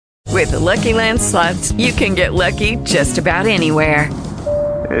With the Lucky Land Slots, you can get lucky just about anywhere.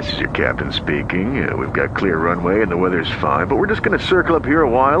 This is your captain speaking. We've got clear runway and the weather's fine, but we're just going to circle up here a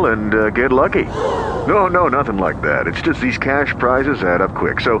while and get lucky. No, nothing like that. It's just these cash prizes add up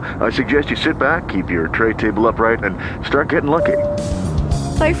quick. So I suggest you sit back, keep your tray table upright, and start getting lucky.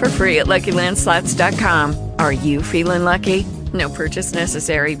 Play for free at LuckyLandSlots.com. Are you feeling lucky? No purchase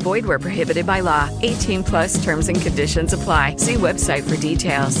necessary. Void where prohibited by law. 18 plus terms and conditions apply. See website for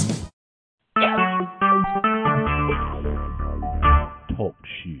details. Talk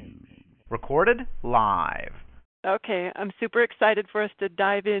shoes. Recorded live. Okay, I'm super excited for us to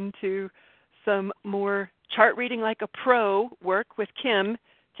dive into some more chart reading like a pro work with Kim.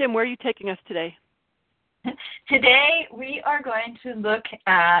 Kim, where are you taking us today? Today we are going to look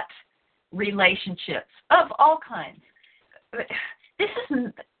at relationships of all kinds. This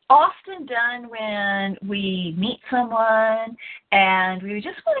is often done when we meet someone and we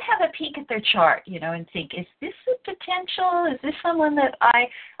just want to have a peek at their chart, and think, is this a potential? Is this someone that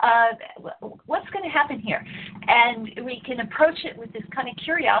what's going to happen here? And we can approach it with this kind of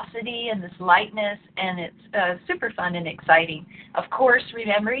curiosity and this lightness, and it's super fun and exciting. Of course,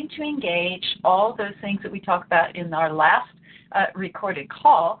 remembering to engage all those things that we talked about in our last recorded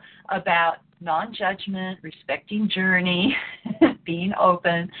call about non-judgment, respecting journey, being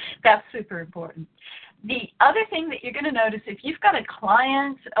open. That's super important. The other thing that you're going to notice, if you've got a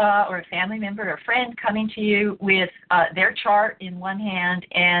client or a family member or friend coming to you with their chart in one hand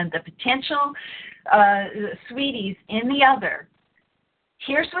and the potential sweeties in the other,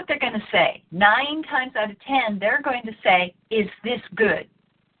 here's what they're going to say. 9 times out of 10, they're going to say, is this good?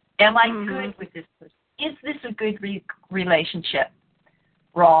 Am I good with this person? Is this a good relationship?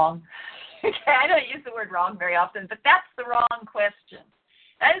 Wrong. Okay, I don't use the word wrong very often, but that's the wrong question.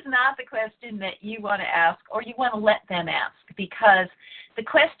 That is not the question that you want to ask or you want to let them ask, because the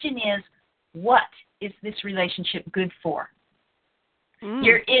question is, what is this relationship good for?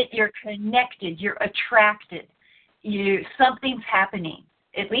 You're connected, you're attracted, something's happening,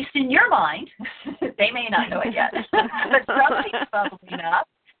 at least in your mind. They may not know it yet, but something's bubbling up,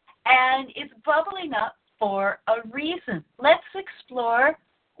 and it's bubbling up for a reason. Let's explore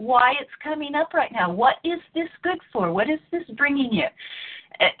why it's coming up right now. What is this good for? What is this bringing you?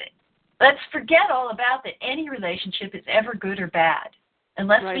 Let's forget all about that any relationship is ever good or bad,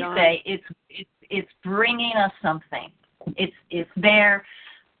 unless we say it's bringing us something. It's there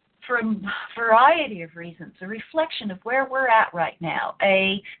for a variety of reasons, a reflection of where we're at right now,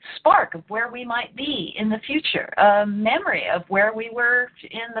 a spark of where we might be in the future, a memory of where we were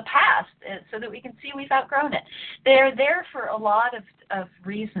in the past, so that we can see we've outgrown it. They're there for a lot of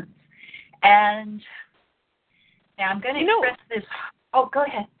reasons. And now I'm going to express this. Oh, go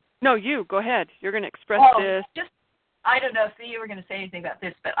ahead. No, you. Go ahead. You're going to express this. I don't know if you were going to say anything about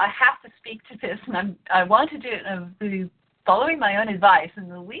this, but I have to speak to this, and I want to do it following my own advice, and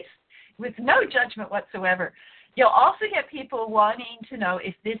the least, with no judgment whatsoever. You'll also get people wanting to know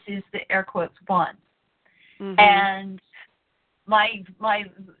if this is the air quotes one. And my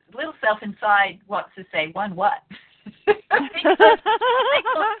little self inside wants to say, one what?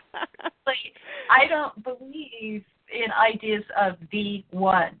 I don't believe in ideas of the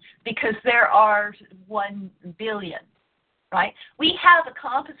one, because there are 1 billion. Right? We have a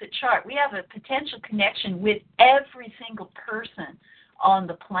composite chart. We have a potential connection with every single person on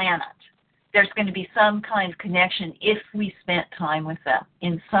the planet. There's going to be some kind of connection if we spent time with them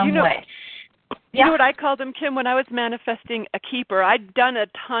in some way. You know what I called them, Kim, when I was manifesting a keeper? I'd done a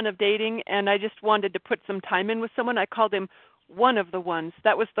ton of dating, and I just wanted to put some time in with someone. I called him one of the ones.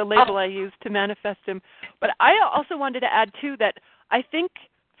 That was the label I used to manifest him. But I also wanted to add, too, that I think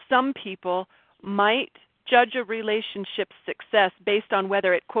some people might judge a relationship's success based on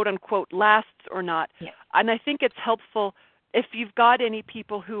whether it, quote-unquote, lasts or not. Yeah. And I think it's helpful if you've got any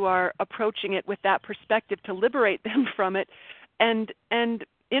people who are approaching it with that perspective to liberate them from it and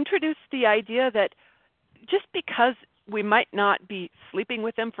introduce the idea that just because we might not be sleeping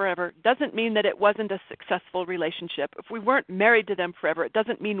with them forever doesn't mean that it wasn't a successful relationship. If we weren't married to them forever, it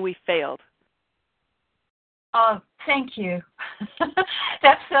doesn't mean we failed. Thank you.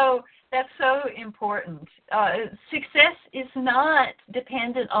 That's so important. Success is not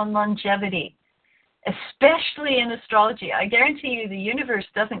dependent on longevity, especially in astrology. I guarantee you the universe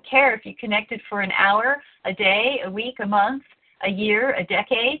doesn't care if you connected for an hour, a day, a week, a month, a year, a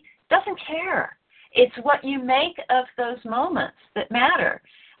decade. Doesn't care. It's what you make of those moments that matter.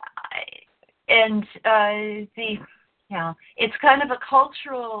 And it's kind of a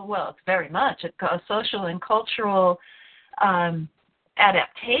cultural, well, it's very much a social and cultural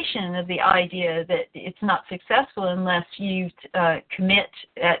adaptation of the idea that it's not successful unless you commit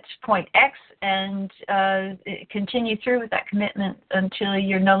at point X and continue through with that commitment until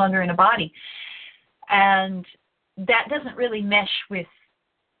you're no longer in a body. And that doesn't really mesh with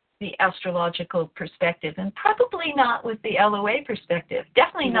the astrological perspective, and probably not with the LOA perspective.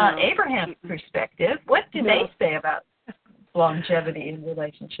 Definitely not Abraham's perspective. What do they say about longevity in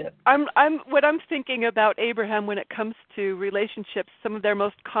relationship? What I'm thinking about Abraham when it comes to relationships, some of their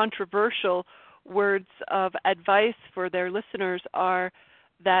most controversial words of advice for their listeners are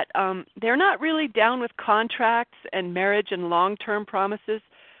that they're not really down with contracts and marriage and long-term promises.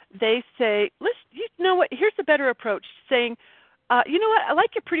 They say, listen, you know what, here's a better approach, saying, you know what, I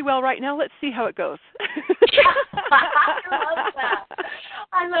like you pretty well right now. Let's see how it goes.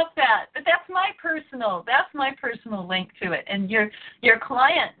 I love that. But that's my personal link to it. And your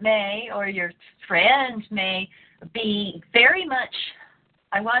client may, or your friend may be very much,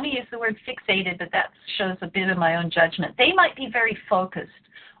 I want to use the word fixated, but that shows a bit of my own judgment. They might be very focused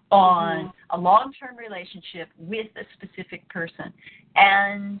on a long-term relationship with a specific person.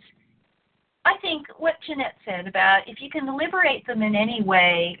 And I think what Jeanette said about if you can liberate them in any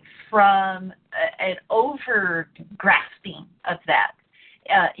way from an over-grasping of that,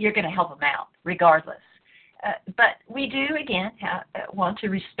 you're going to help them out regardless. But we do, again, want to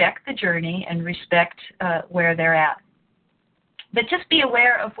respect the journey and respect where they're at. But just be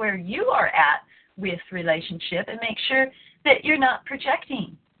aware of where you are at with relationship and make sure that you're not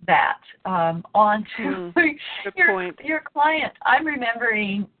projecting that onto your client. I'm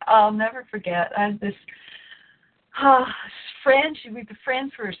remembering, I'll never forget, I had this friend, we've been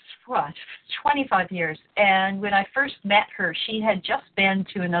friends for 25 years, and when I first met her, she had just been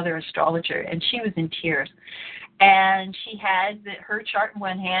to another astrologer, and she was in tears. And she had her chart in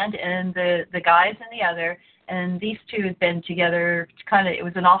one hand and the guy's in the other, and these two had been together kind of, it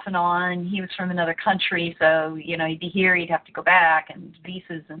was an off and on. He was from another country, so, you know, he'd be here, he'd have to go back, and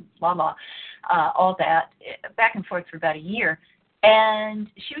visas and blah, blah, all that, back and forth for about a year. And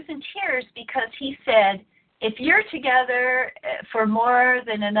she was in tears because he said, if you're together for more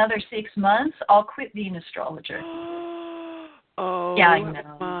than another 6 months, I'll quit being an astrologer. Oh, yeah, I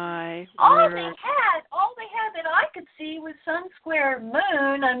know. My all word. they had that I could see was sun square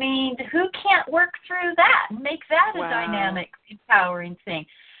moon. I mean, who can't work through that and make that a dynamic, empowering thing?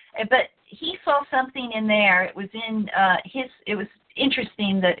 But he saw something in there. It was in it was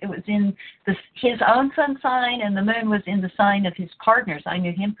interesting that it was in his own sun sign, and the moon was in the sign of his partners. I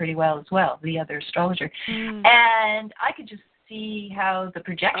knew him pretty well as well, the other astrologer. And I could just see how the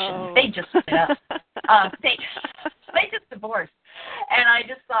projections, they just split up. They just divorced. And I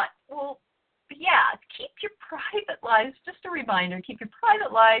just thought, well, yeah, keep your private lives, just a reminder, keep your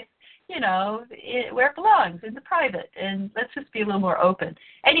private life, you know, where it belongs, in the private. And let's just be a little more open.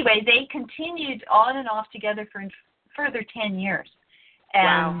 Anyway, they continued on and off together for further 10 years.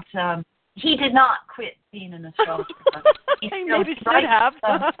 And he did not quit being an astrologer. Maybe should have.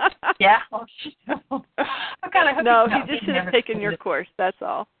 Yeah. No, he just should have taken your course. That's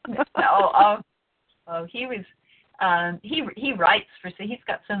all. He was. He writes for. So he's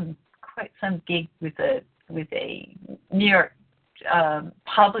got quite some gig with a New York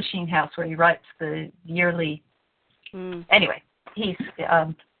publishing house where he writes the yearly. Anyway, he's.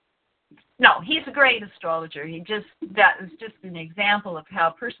 No, he's a great astrologer. That is just an example of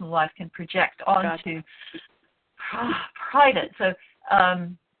how personal life can project onto private. So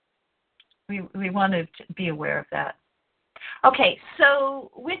we want to be aware of that. Okay,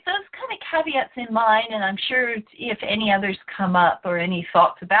 so with those kind of caveats in mind, and I'm sure if any others come up or any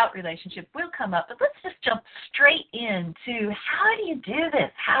thoughts about relationship will come up, but let's just jump straight into how do you do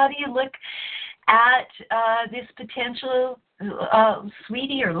this? How do you look at this potential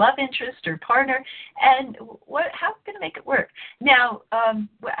sweetie or love interest or partner, and how are we going to make it work? Now,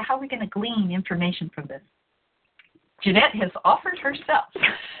 how are we going to glean information from this? Jeanette has offered herself.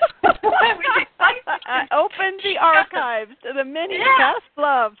 I opened the archives to the many past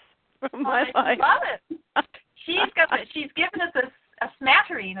loves from my life. I love it. She's given us a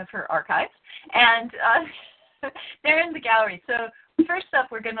smattering of her archives, and they're in the gallery. So first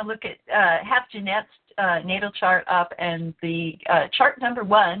up, we're going to look at have Jeanette's natal chart up, and the chart number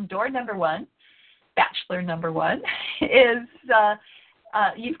 1, door number 1, bachelor number 1, is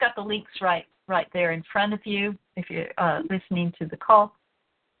you've got the links right there in front of you if you're listening to the call,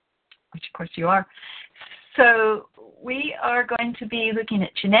 which of course you are. So we are going to be looking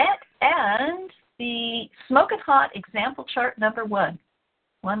at Jeanette and the Smokin' Hot example chart number 1,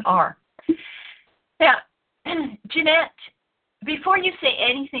 1R. Now, Jeanette before you say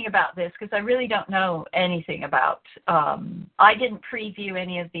anything about this, because I really don't know anything about, I didn't preview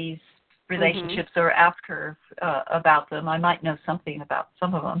any of these relationships or ask her about them. I might know something about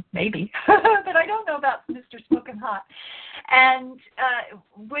some of them, maybe, but I don't know about Mr. Smoking Hot. And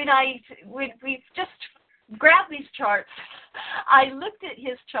when we just grabbed these charts, I looked at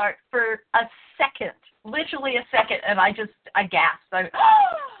his chart for a second, literally a second, and I gasped.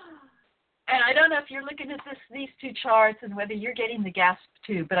 And I don't know if you're looking at these two charts and whether you're getting the gasp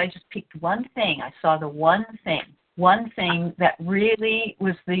too, but I just picked one thing. I saw the one thing that really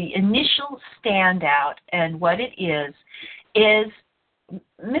was the initial standout, and what it is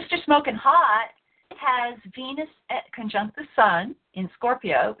Mr. Smoking Hot has Venus conjunct the Sun in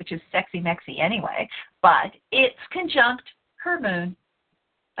Scorpio, which is sexy-mexy anyway, but it's conjunct her moon.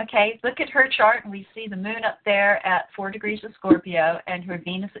 Okay, look at her chart, and we see the moon up there at 4 degrees of Scorpio and her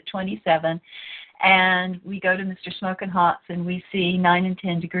Venus at 27. And we go to Mr. Smoking Hot's, and we see 9 and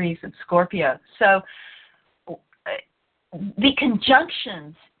 10 degrees of Scorpio. So the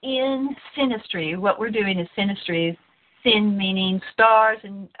conjunctions in synastry, what we're doing is synastry, syn meaning stars,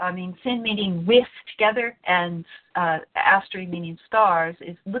 and syn meaning with together, and astri meaning stars,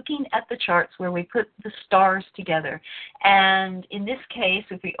 is looking at the charts where we put the stars together. And in this case,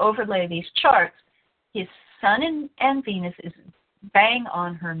 if we overlay these charts, his Sun and Venus is bang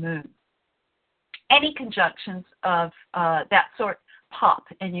on her moon. Any conjunctions of that sort pop,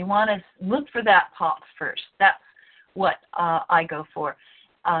 and you want to look for that pop first. That's what I go for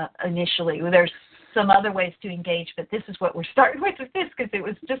initially. There's some other ways to engage, but this is what we're starting with this, because it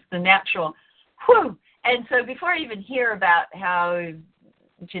was just the natural whew. And so before I even hear about how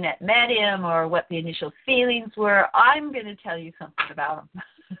Jeanette met him or what the initial feelings were, I'm going to tell you something about him.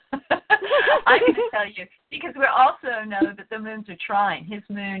 I'm going to tell you, because we also know that the moons are trine. His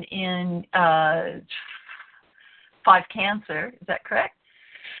moon in 5 Cancer, is that correct?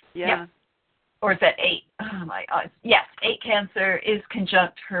 Yeah. Yep. Or is that 8? Oh my God. Yes, 8 Cancer is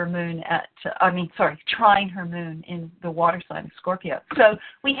conjunct her moon trine her moon in the water sign of Scorpio. So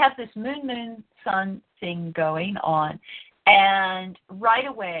we have this moon-sun thing going on. And right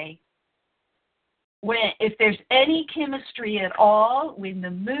away, if there's any chemistry at all, when the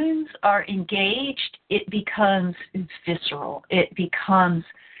moons are engaged, it becomes visceral. It becomes,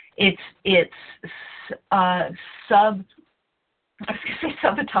 it's I was going to say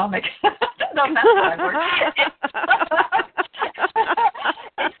subatomic. No, that's not a word.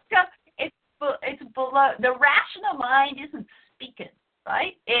 It's below. The rational mind isn't speaking,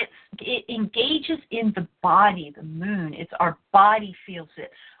 right? It engages in the body, the moon. It's our body feels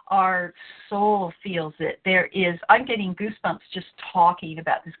it. Our soul feels it. I'm getting goosebumps just talking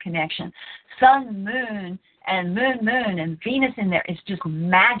about this connection. Sun, moon, and moon, and Venus in there is just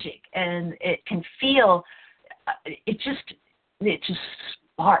magic, and it can feel, it just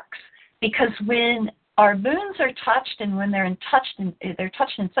sparks, because when our moons are touched, and when they're touched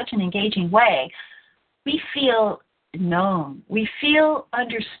in such an engaging way, we feel known, we feel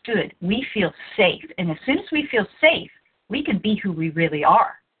understood, we feel safe, and as soon as we feel safe, we can be who we really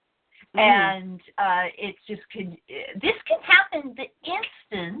are. And this can happen the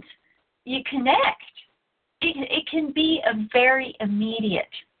instant you connect. It can be a very immediate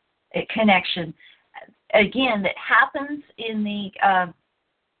connection. Again, that happens in the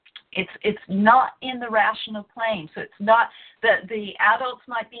it's not in the rational plane. So it's not the adults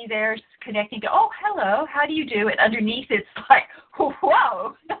might be there connecting to, oh, hello, how do you do? And underneath it's like,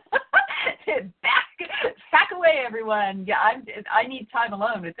 whoa, back away, everyone. Yeah, I need time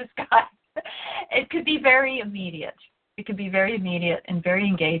alone with this guy. It could be very immediate. It could be very immediate and very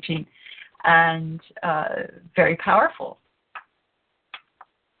engaging and very powerful.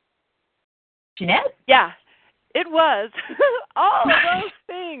 Jeanette? Yeah, it was all of those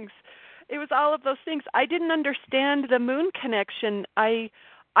things. It was all of those things. I didn't understand the moon connection.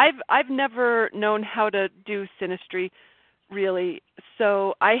 I've never known how to do synastry, really,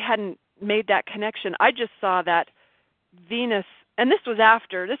 so I hadn't made that connection. I just saw that Venus, and this is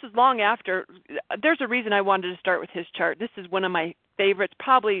long after. There's a reason I wanted to start with his chart. This is one of my favorites,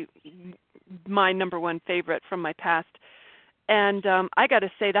 probably my number one favorite from my past. And I got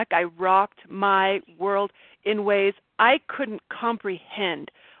to say, that guy rocked my world in ways I couldn't comprehend.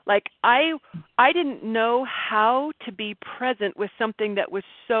 Like, I didn't know how to be present with something that was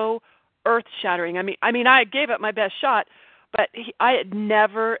so earth-shattering. I mean, I gave it my best shot, but I had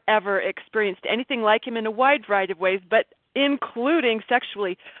never, ever experienced anything like him in a wide variety of ways, but including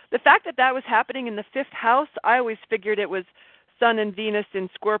sexually. The fact that was happening in the 5th house, I always figured it was Sun and Venus in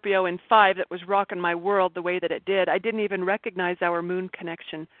Scorpio in 5 that was rocking my world the way that it did. I didn't even recognize our moon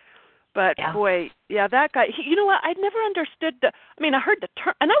connection. But boy, that guy. You know what? I'd never understood I heard the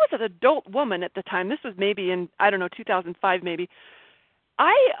term, and I was an adult woman at the time. This was maybe in 2005, maybe.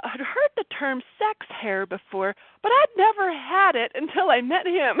 I had heard the term sex hair before, but I'd never had it until I met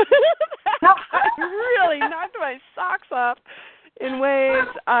him. That really knocked my socks off in ways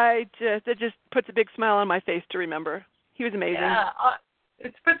it just puts a big smile on my face to remember. He was amazing. Yeah,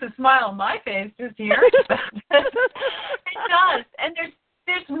 it puts a smile on my face just hearing about it. It does, and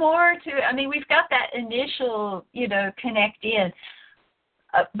there's more to it. I mean, we've got that initial, connect in,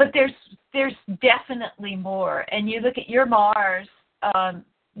 but there's definitely more. And you look at your Mars,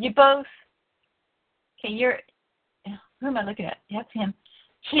 you both. Okay, who am I looking at? That's him.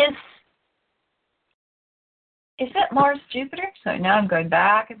 Is that Mars Jupiter? So now I'm going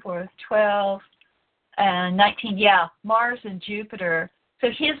back and forth. 12 and 19. Yeah, Mars and Jupiter. So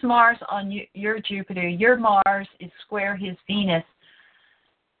his Mars on your Jupiter. Your Mars is square his Venus.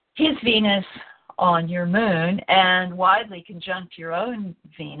 His Venus on your moon, and widely conjunct your own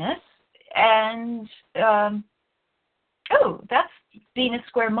Venus. And that's Venus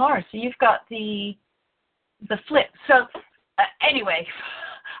square Mars. So you've got the flip. So anyway,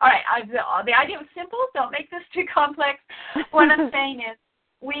 all right. The idea was simple. Don't make this too complex. What I'm saying is,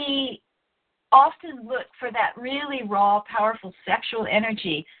 we often look for that really raw, powerful sexual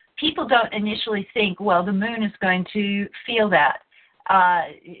energy. People don't initially think, well, the moon is going to feel that.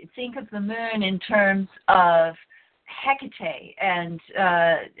 Think of the moon in terms of Hecate and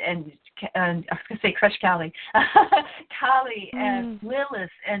I was going to say Crush Kali, Kali and Lilith,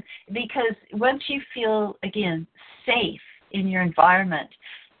 and because once you feel again safe in your environment,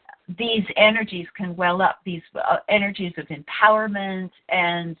 these energies can well up. These energies of empowerment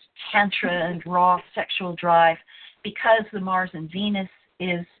and tantra and raw sexual drive, because the Mars and Venus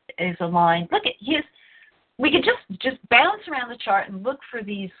is aligned. Look at his. We could just bounce around the chart and look for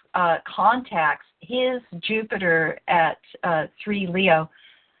these contacts. His Jupiter at 3 Leo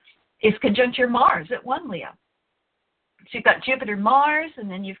is conjunct your Mars at 1 Leo. So you've got Jupiter, Mars, and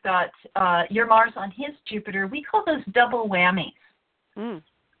then you've got your Mars on his Jupiter. We call those double whammies.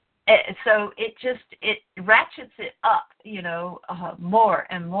 So it ratchets it up, more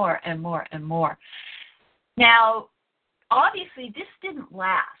and more and more and more. Now, obviously, this didn't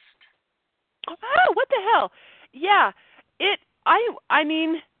last. Oh, what the hell? Yeah, I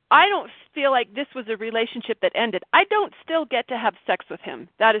don't feel like this was a relationship that ended. I don't still get to have sex with him.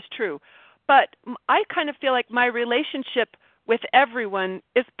 That is true. But I kind of feel like my relationship with everyone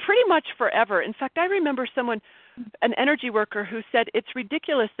is pretty much forever. In fact, I remember an energy worker, who said it's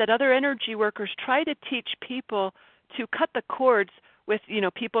ridiculous that other energy workers try to teach people to cut the cords with,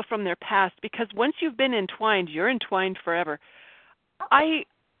 people from their past, because once you've been entwined, you're entwined forever.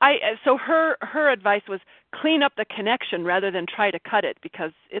 So her advice was clean up the connection rather than try to cut it,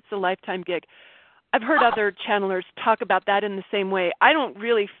 because it's a lifetime gig. I've heard other channelers talk about that in the same way. You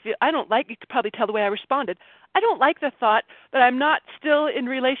could probably tell the way I responded. I don't like the thought that I'm not still in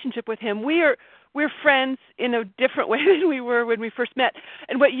relationship with him. We're friends in a different way than we were when we first met.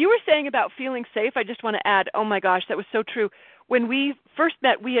 And what you were saying about feeling safe, I just want to add, oh my gosh, that was so true. When we first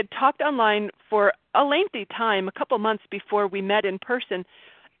met, we had talked online for a lengthy time, a couple months before we met in person.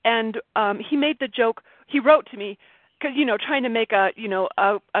 And he made the joke, he wrote to me, because, trying to make a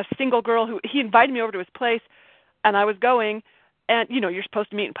single girl he invited me over to his place, and I was going, and, you're supposed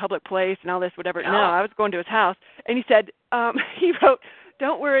to meet in public place and all this, whatever. No, I was going to his house. And he said, he wrote,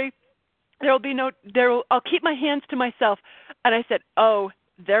 don't worry, I'll keep my hands to myself. And I said, oh,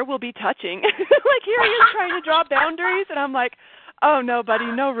 there will be touching. Like, here he is trying to draw boundaries, and I'm like, oh, no, buddy,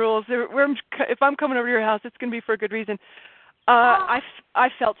 no rules. If I'm coming over to your house, it's going to be for a good reason. I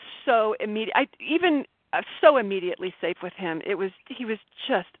felt so so immediately safe with him. He was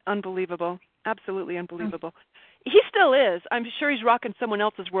just unbelievable, absolutely unbelievable. He still is. I'm sure he's rocking someone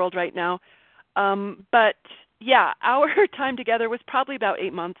else's world right now. But yeah, our time together was probably about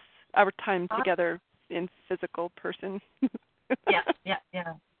 8 months. Our time together in physical person. Yeah.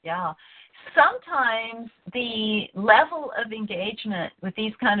 Sometimes the level of engagement with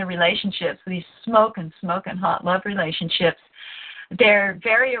these kind of relationships, these smoking hot love relationships, they're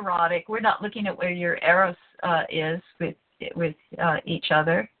very erotic. We're not looking at where your eros is with each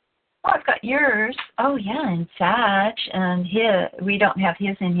other. Oh, I've got yours. Oh, yeah, and Sag, and we don't have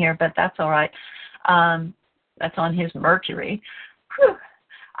his in here, but that's all right. That's on his Mercury. Whew.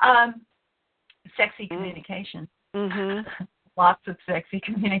 Sexy communication. Mm-hmm. Lots of sexy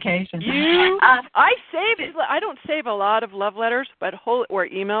communication. I don't save a lot of love letters, or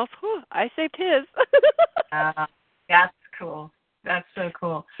emails. I saved his. That's cool. That's so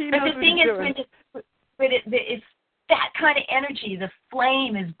cool. But the thing is, when it's that kind of energy, the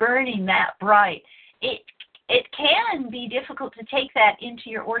flame is burning that bright, it can be difficult to take that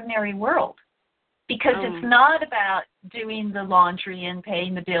into your ordinary world, because it's not about doing the laundry and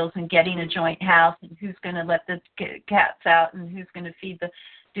paying the bills and getting a joint house and who's going to let the cats out and who's going to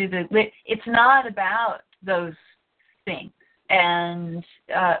it's not about those things. And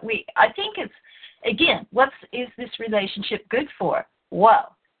I think it's, again, what is this relationship good for?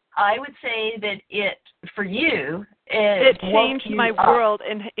 Well, I would say that for you, it changed my world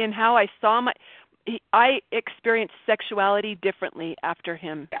in how I saw I experienced sexuality differently after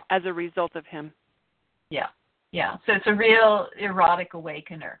him as a result of him. Yeah. So it's a real erotic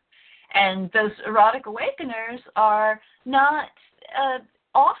awakener. And those erotic awakeners are not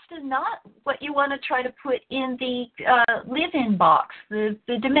often not what you want to try to put in the live-in box, the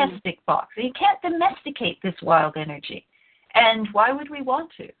domestic box. You can't domesticate this wild energy. And why would we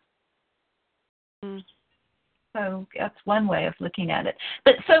want to? So that's one way of looking at it.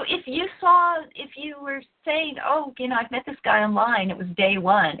 But so if you were saying, I've met this guy online, it was day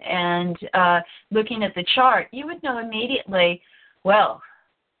one, and looking at the chart, you would know immediately, well,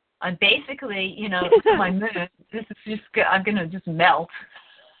 I'm basically, my moon, this is just, I'm going to just melt.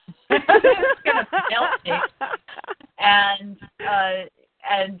 It's going to melt me. And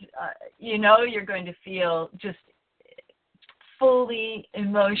you're going to feel just fully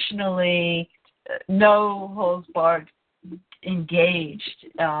emotionally, no holds barred, engaged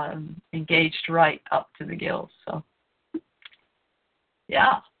right up to the gills. So,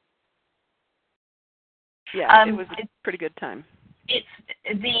 yeah. Yeah, it was a pretty good time. It's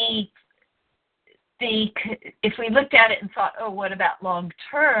the if we looked at it and thought, what about long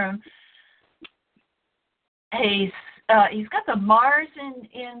term? He's got the Mars in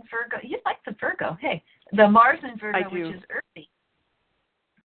Virgo. You like the Virgo? Hey, the Mars in Virgo, which is earthy.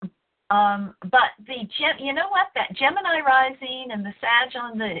 But that Gemini rising and the Sag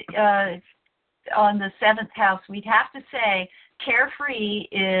on the 7th house, we'd have to say Carefree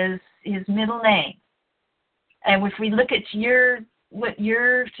is his middle name. And if we look at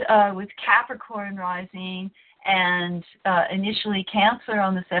with Capricorn rising and initially Cancer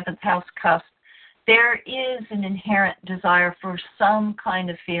on the 7th house cusp, there is an inherent desire for some kind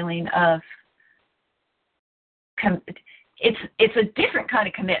of feeling of it's a different kind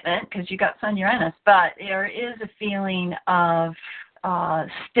of commitment because you got Sun Uranus, but there is a feeling of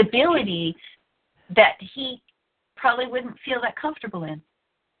stability that he probably wouldn't feel that comfortable in.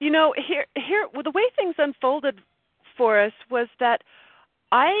 Here, well, the way things unfolded for us was that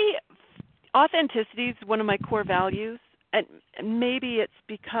authenticity is one of my core values, and maybe it's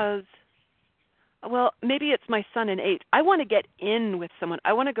because, maybe it's my Sun in 8. I want to get in with someone.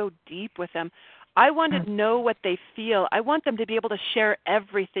 I want to go deep with them. I want to know what they feel. I want them to be able to share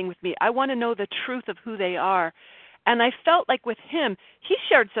everything with me. I want to know the truth of who they are. And I felt like with him, he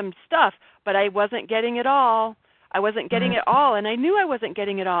shared some stuff, but I wasn't getting it all. And I knew I wasn't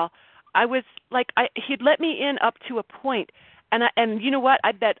getting it all. I was like, he'd let me in up to a point. And you know what?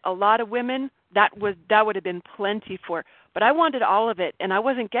 I bet a lot of women that would have been plenty for. But I wanted all of it, and I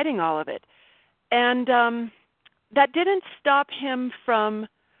wasn't getting all of it. And that didn't stop him from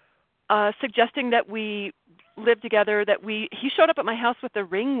suggesting that we live together, he showed up at my house with a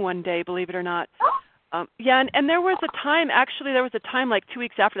ring one day, believe it or not. And there was a time like 2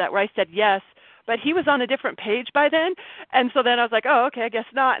 weeks after that where I said yes, but he was on a different page by then. And so then I was like, okay, I guess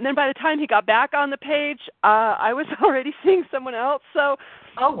not. And then by the time he got back on the page, I was already seeing someone else. So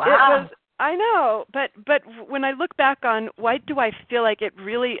wow. I know, but when I look back on why do I feel like it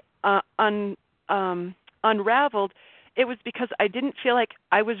really unraveled, it was because I didn't feel like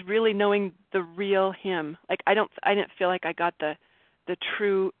I was really knowing the real him. Like I didn't feel like I got the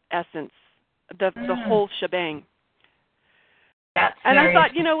true essence, the whole shebang. And I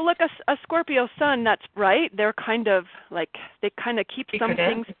thought, look, a Scorpio sun, that's right. They're kind of like, they kind of keep some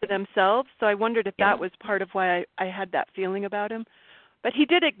things to themselves. So I wondered if that was part of why I had that feeling about him. But he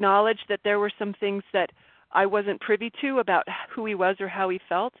did acknowledge that there were some things that I wasn't privy to about who he was or how he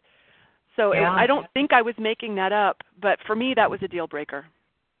felt. So I don't think I was making that up, but for me that was a deal breaker.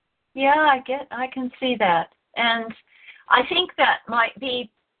 Yeah, I can see that. And I think that might be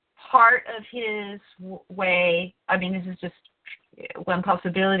part of his way. I mean, this is just one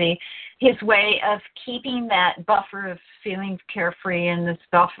possibility. His way of keeping that buffer of feeling carefree and this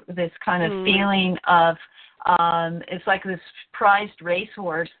kind of feeling of it's like this prized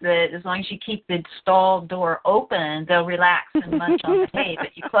racehorse that as long as you keep the stall door open, they'll relax and munch on the hay.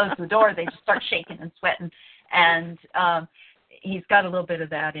 But you close the door, they just start shaking and sweating. And he's got a little bit of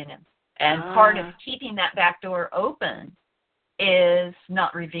that in him. And part of keeping that back door open is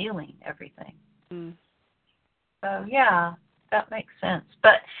not revealing everything. So yeah, that makes sense.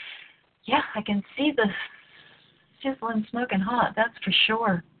 But yeah, I can see the sizzling, smoking hot. That's for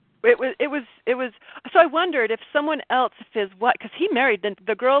sure. It was. So I wondered if someone else, because he married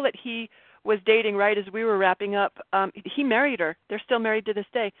the girl that he was dating right as we were wrapping up. He married her. They're still married to this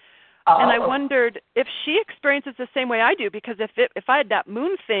day. Oh. And I wondered if she experiences the same way I do, because if I had that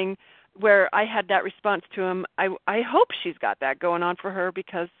moon thing where I had that response to him, I hope she's got that going on for her,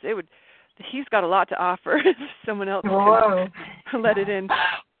 because he's got a lot to offer. If someone else could let it in.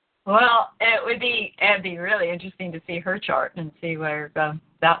 Well, it'd be really interesting to see her chart and see where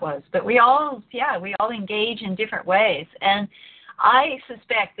that was. But we all engage in different ways, and I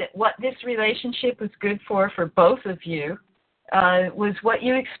suspect that what this relationship was good for both of you was what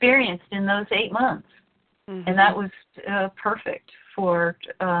you experienced in those 8 months, and that was perfect for.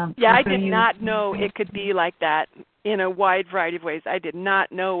 I did not know it could be like that in a wide variety of ways. I did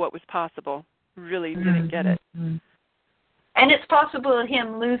not know what was possible. Really didn't get it. And it's possible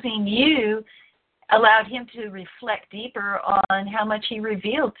him losing you allowed him to reflect deeper on how much he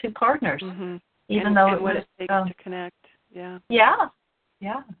revealed to partners, even though it what was it takes to connect. Yeah.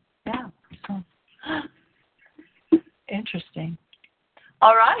 So, interesting.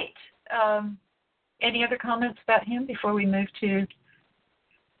 All right. Any other comments about him before we move to?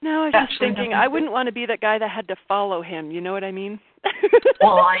 No, I was just thinking I wouldn't want to be that guy that had to follow him. You know what I mean?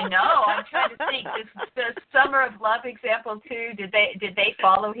 Well, I know. I'm trying to think. The Summer of Love example too. Did they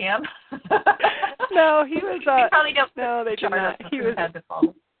follow him? No, he was. Probably don't. No, they did not. He had to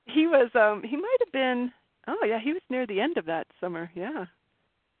follow. He was. He might have been. Oh yeah, he was near the end of that summer. Yeah.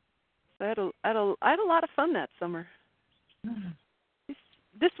 So I had a lot of fun that summer.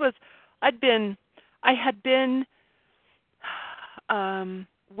 This was. I had been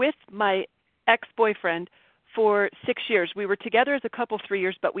with my ex-boyfriend for 6 years. We were together as a couple 3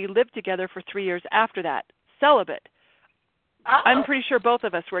 years, but we lived together for 3 years after that, celibate. Oh. I'm pretty sure both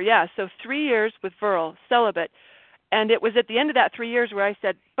of us were, yeah. So 3 years with Verl, celibate. And it was at the end of that 3 years where I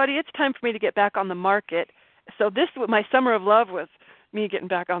said, buddy, it's time for me to get back on the market. So my summer of love was me getting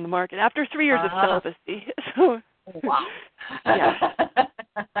back on the market after 3 years of celibacy. So, wow. Yeah.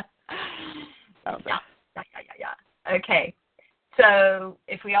 Yeah. Okay. So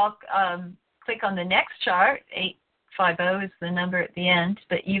if we all click on the next chart, 850 is the number at the end,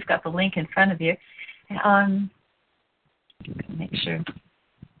 but you've got the link in front of you. Make sure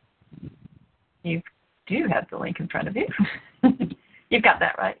you do have the link in front of you. You've got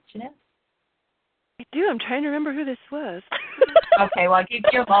that right, Jeanette? I do. I'm trying to remember who this was. Okay, well, I'll give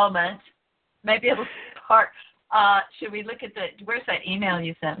you a moment. Maybe it'll start. Should we look at where's that email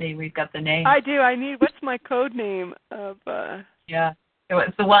you sent me? We've got the name. I do. What's my code name of, Yeah. It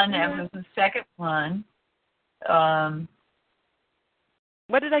was the one that was the second one.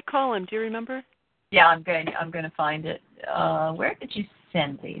 What did I call him? Do you remember? Yeah, I'm going to find it. Where did you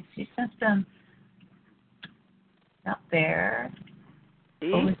send these? You sent them out there.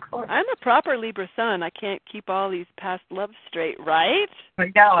 See? I'm a proper Libra sun. I can't keep all these past loves straight, right?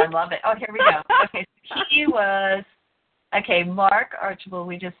 No, I love it. Oh, here we go. Okay, so he was, Mark Archibald,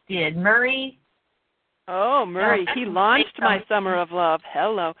 we just did. Murray. Oh, Murray. He launched my summer of love.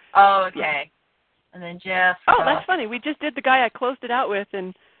 Hello. Oh, okay. And then Jeff. Oh, that's funny. We just did the guy I closed it out with,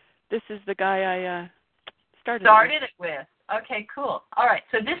 and this is the guy I started it with. Okay, cool. All right,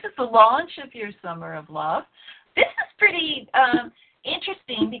 so this is the launch of your summer of love. This is pretty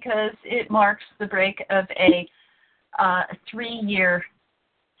interesting because it marks the break of a 3-year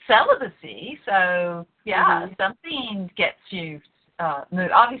celibacy. So, something gets you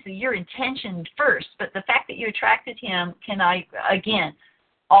moved. Obviously, your intention first, but the fact that you attracted him,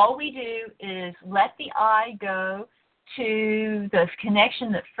 all we do is let the eye go to the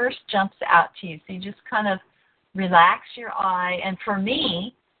connection that first jumps out to you. So you just kind of relax your eye. And for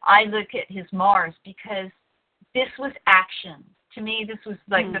me, I look at his Mars because this was action. To me, this was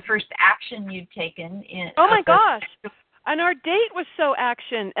like the first action you'd taken. Oh, my gosh. And our date was so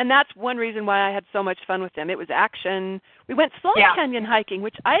action. And that's one reason why I had so much fun with him. It was action. We went Slow Canyon hiking,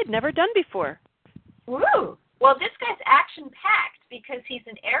 which I had never done before. Woo! Well, this guy's action-packed because he's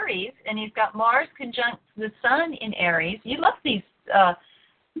in Aries, and he's got Mars conjunct the Sun in Aries. You love these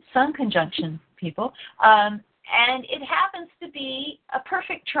Sun conjunction people. And it happens to be a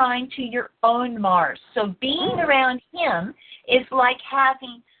perfect trine to your own Mars. So being around him is like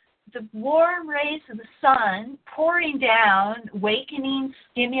having the warm rays of the sun pouring down, awakening,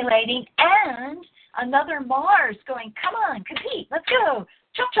 stimulating, and another Mars going, come on, compete, let's go,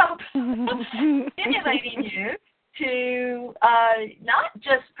 chop, chop, stimulating you to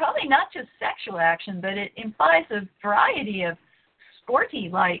probably not just sexual action, but it implies a variety of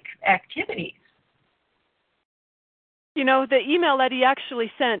sporty-like activities. You know, the email that he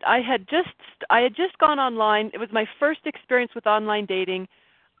actually sent, I had just gone online. It was my first experience with online dating.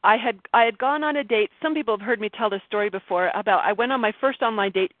 I had gone on a date. Some people have heard me tell this story before about I went on my first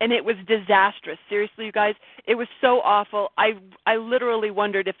online date and it was disastrous. Seriously, you guys, it was so awful. I literally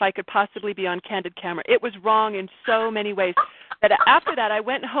wondered if I could possibly be on candid camera. It was wrong in so many ways. But after that, I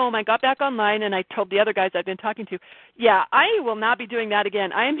went home, I got back online, and I told the other guys I've been talking to, yeah, I will not be doing that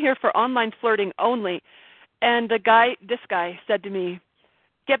again. I am here for online flirting only. And this guy said to me,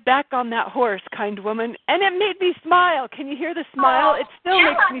 "Get back on that horse, kind woman." And it made me smile. Can you hear the smile? It still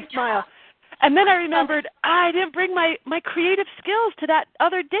makes me smile. And then I remembered I didn't bring my creative skills to that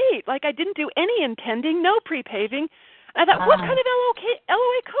other date. Like I didn't do any intending, no pre-paving. I thought, what kind of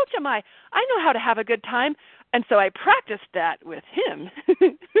LOA coach am I? I know how to have a good time. And so I practiced that with him.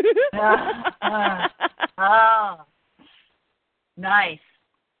 Nice.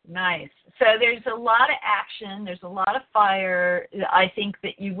 Nice. So there's a lot of action. There's a lot of fire. I think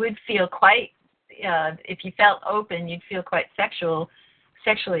that you would feel quite, if you felt open, you'd feel quite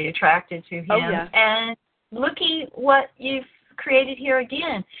sexually attracted to him. Oh, yeah. And looking what you've created here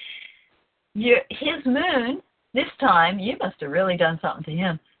again. His moon, this time, you must have really done something to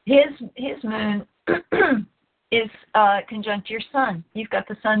him. His moon is conjunct your sun. You've got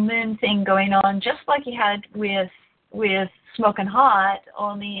the sun-moon thing going on just like you had with Smoking Hot,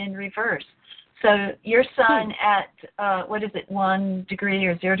 only in reverse. So your sun at, 1 degree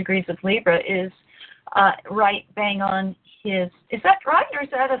or 0 degrees of Libra is right bang on his, is that right, or is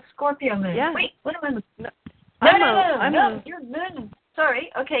that a Scorpio moon? Yeah. Wait, what am I looking at? No, your moon, sorry,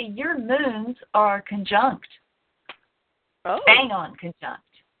 okay, your moons are conjunct. Oh. Bang on conjunct.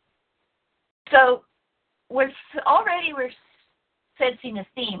 So we're sensing a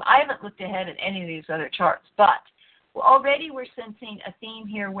theme. I haven't looked ahead at any of these other charts, but already we're sensing a theme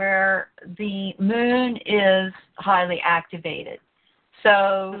here where the moon is highly activated.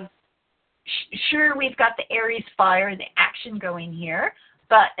 So sure, we've got the Aries fire, the action going here,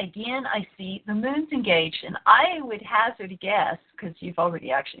 but again, I see the moon's engaged, and I would hazard a guess, because you've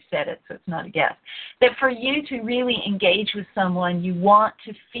already actually said it, so it's not a guess, that for you to really engage with someone, you want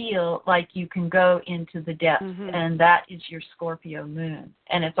to feel like you can go into the depths, and that is your Scorpio moon,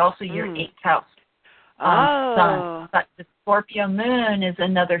 and it's also your 8th house. Sun. But the Scorpio moon is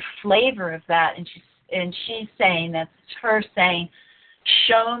another flavor of that, and she's saying, that's her saying,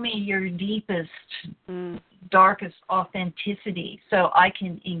 show me your deepest, darkest authenticity so I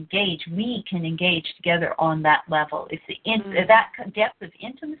can engage. We can engage together on that level. If that depth of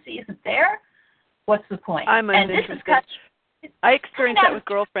intimacy isn't there, what's the point? I'm uninterested. I experienced that with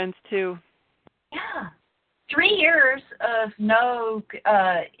girlfriends too. Yeah. 3 years of no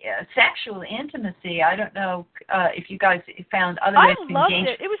sexual intimacy. I don't know if you guys found other ways to engage. I loved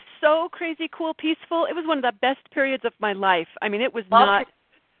it. It was so crazy, cool, peaceful. It was one of the best periods of my life. I mean, it was not.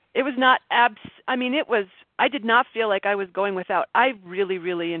 I mean, it was. I did not feel like I was going without. I really,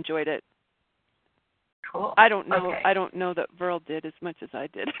 really enjoyed it. Cool. I don't know. Okay. I don't know that Verl did as much as I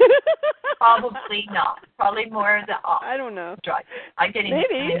did. Probably not. Probably more the opposite. I don't know. Maybe.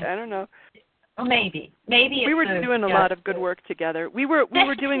 I don't know. Well, maybe we were doing a lot of good work together. We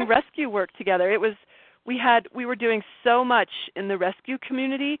were doing rescue work together. It was we were doing so much in the rescue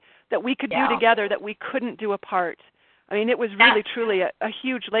community that we could do together that we couldn't do apart. I mean, it was really truly a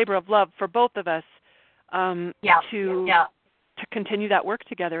huge labor of love for both of us to continue that work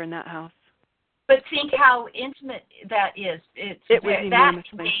together in that house. But think how intimate that is. It was that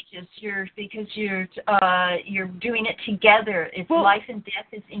engages because you're doing it together. It's life and death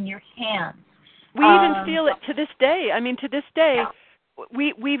is in your hands. We even feel it to this day. I mean, to this day,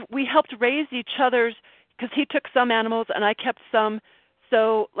 we helped raise each other's, because he took some animals and I kept some.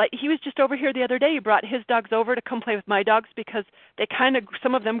 So, like, he was just over here the other day. He brought his dogs over to come play with my dogs because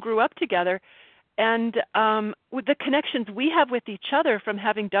some of them grew up together. And with the connections we have with each other from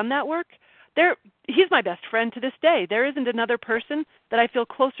having done that work, he's my best friend to this day. There isn't another person that I feel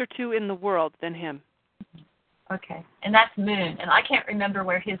closer to in the world than him. Okay, and that's moon, and I can't remember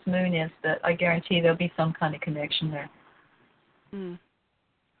where his moon is, but I guarantee there'll be some kind of connection there.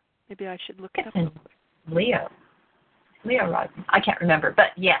 Maybe I should look it up. Leo rising. I can't remember,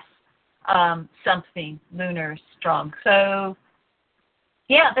 but yes, something lunar strong. So,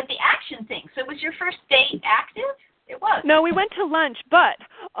 yeah, but the action thing. So was your first date active? It was. No, we went to lunch, but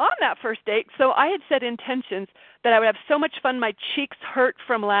on that first date, so I had set intentions that I would have so much fun my cheeks hurt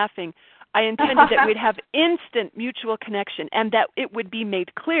from laughing. I intended that we'd have instant mutual connection and that it would be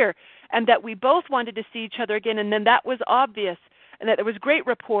made clear and that we both wanted to see each other again, and then that was obvious and that there was great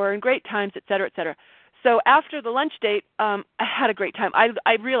rapport and great times, et cetera, et cetera. So after the lunch date, I had a great time.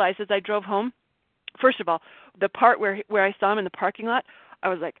 I realized as I drove home, first of all, the part where I saw him in the parking lot, I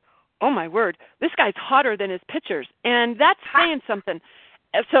was like, oh my word, this guy's hotter than his pictures, and that's saying something.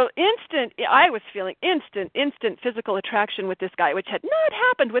 So I was feeling instant physical attraction with this guy, which had not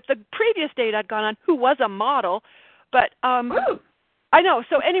happened with the previous date I'd gone on, who was a model. But I know.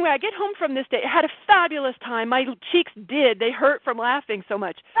 So anyway, I get home from this date. I had a fabulous time. My cheeks they hurt from laughing so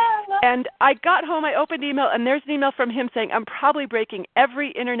much. And I got home, I opened email, and there's an email from him saying, I'm probably breaking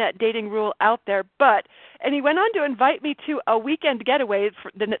every internet dating rule out there, and he went on to invite me to a weekend getaway for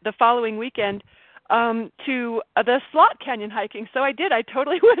the following weekend to the Slot Canyon hiking. So I did. I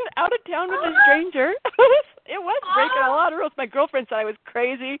totally went out of town with a stranger. It was breaking a lot of rules. My girlfriend said I was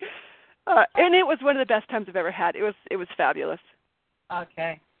crazy. And it was one of the best times I've ever had. It was fabulous.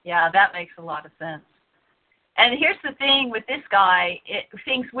 Okay. Yeah, that makes a lot of sense. And here's the thing with this guy,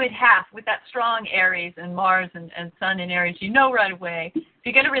 things would have, with that strong Aries and Mars and Sun in Aries, you know right away, if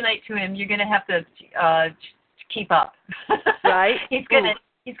you're going to relate to him, you're going to have to keep up. Right. He's going to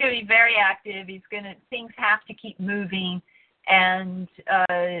be very active. Things have to keep moving. And,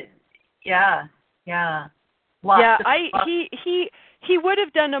 He would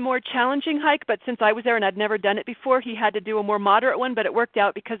have done a more challenging hike, but since I was there and I'd never done it before, he had to do a more moderate one, but it worked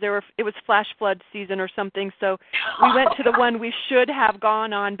out because it was flash flood season or something, so we went to the one we should have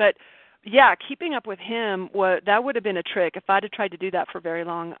gone on. But, yeah, keeping up with him, that would have been a trick. If I'd have tried to do that for very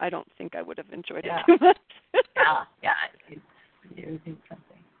long, I don't think I would have enjoyed it too much. It would be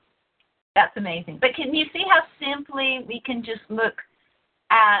something. That's amazing. But can you see how simply we can just look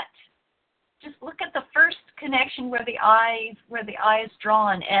at the first connection where the eye is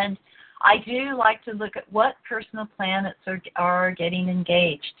drawn? And I do like to look at what personal planets are getting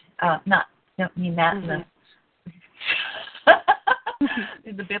engaged. Don't mean that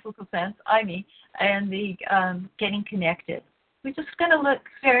in the biblical sense. I mean, and the getting connected. We're just going to look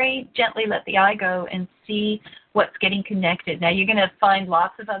very gently, let the eye go, and see what's getting connected. Now you're going to find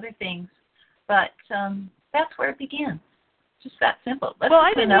lots of other things, but that's where it begins. Just that simple.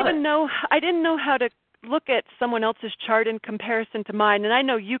 I didn't know how to look at someone else's chart in comparison to mine, and I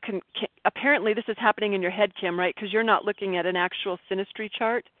know you can apparently this is happening in your head, Kim, right? Because you're not looking at an actual synastry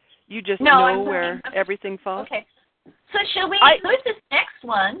chart. You just know where everything falls. Okay. So shall we with this next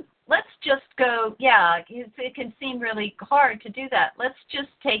one? Let's just go. Yeah, it can seem really hard to do that. Let's just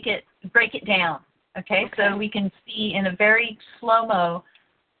break it down. Okay. So we can see in a very slow-mo.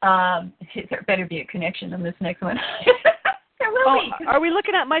 There better be a connection on this next one. Are we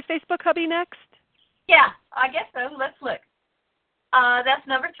looking at my Facebook hubby next? Yeah, I guess so. Let's look. That's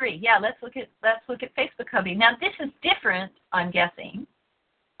number 3. Yeah, let's look at Facebook hubby. Now this is different, I'm guessing.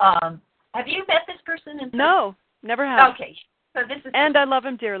 Have you met this person in person? No, never have. Okay, so this is. And I love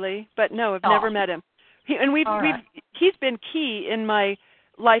him dearly, but no, I've never met him. He's been key in my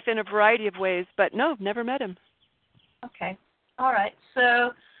life in a variety of ways, but no, never met him. Okay, all right.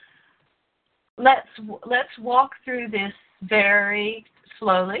 So let's walk through this very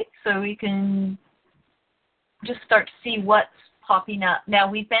slowly so we can just start to see what's popping up. Now,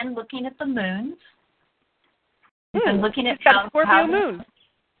 we've been looking at the moons. We've been looking at Scorpio moon.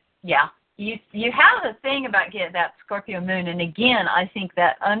 Yeah. You have a thing about getting that Scorpio moon, and again, I think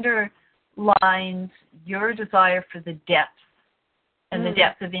that underlines your desire for the depth and the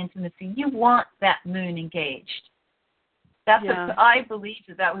depth of intimacy. You want that moon engaged. I believe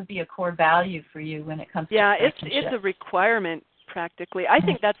that would be a core value for you when it comes to relationships. It's a requirement practically. I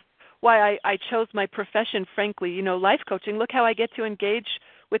think that's why I chose my profession, frankly. Life coaching. Look how I get to engage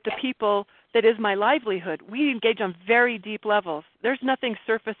with the people that is my livelihood. We engage on very deep levels. There's nothing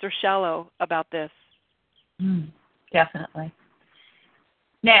surface or shallow about this. Definitely.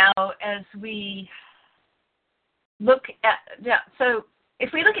 Now, as we look at so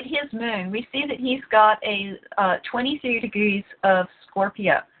if we look at his moon, we see that he's got a 23 degrees of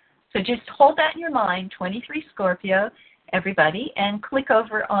Scorpio. So just hold that in your mind, 23 Scorpio, everybody, and click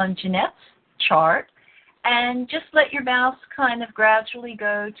over on Jeanette's chart, and just let your mouse kind of gradually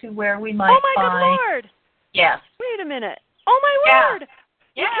go to where we might find. Oh, my good Lord! Yes. Wait a minute. Oh, my word!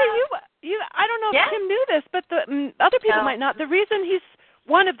 Yeah. Okay, I don't know if Kim knew this, but the other people might not.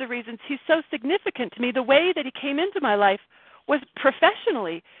 One of the reasons he's so significant to me, the way that he came into my life, was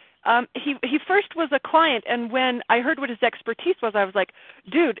professionally. He first was a client, and when I heard what his expertise was, I was like,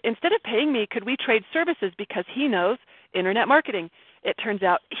 dude, instead of paying me, could we trade services, because he knows internet marketing. It turns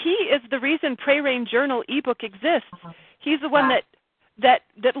out he is the reason Pray Rain Journal ebook exists. He's the one that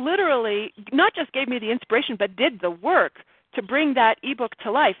literally not just gave me the inspiration, but did the work to bring that ebook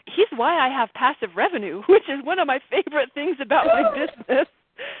to life. He's why I have passive revenue, which is one of my favorite things about my business.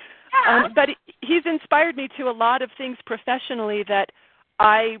 But he's inspired me to a lot of things professionally that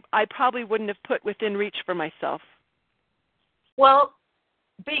I probably wouldn't have put within reach for myself. Well,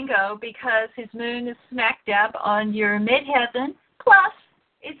 bingo, because his moon is smack dab on your midheaven, plus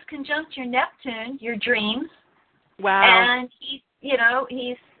it's conjunct your Neptune, your dreams. Wow. And he's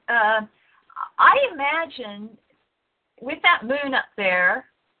I imagine with that moon up there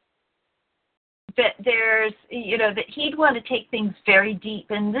that there's, that he'd want to take things very deep.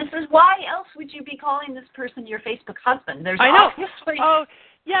 And this is why else would you be calling this person your Facebook husband? There's I know. obviously... Oh,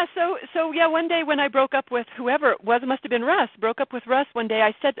 yeah. So yeah, one day when I broke up with whoever it was, it must have been Russ, broke up with Russ one day,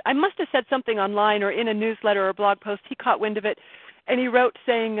 I must have said something online or in a newsletter or a blog post. He caught wind of it, and he wrote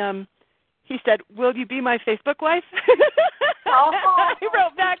saying, he said, "Will you be my Facebook wife?" Oh, I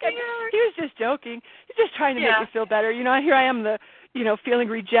wrote back, he was just joking. He's just trying to make me feel better. Here I am, feeling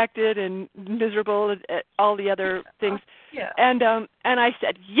rejected and miserable at all the other things. Yeah. And I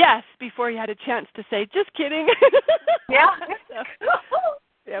said yes before he had a chance to say, "Just kidding." Yeah.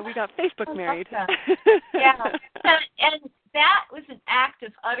 Yeah, we got Facebook married. Yeah. And that was an act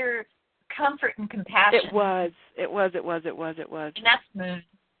of utter comfort and compassion. It was. And that's moon.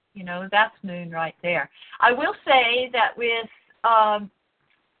 That's moon right there. I will say that with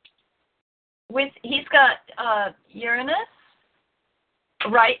he's got Uranus,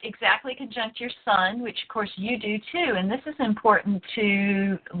 right, exactly conjunct your sun, which of course you do too. And this is important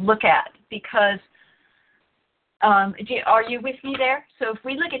to look at because are you with me there? So if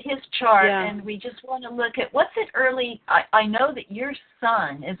we look at his chart and we just want to look at what's it early, I know that your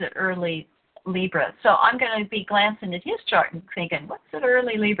sun is at early Libra. So I'm going to be glancing at his chart and thinking, what's at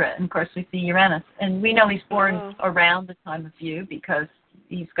early Libra? And of course we see Uranus. And we know he's born around the time of you because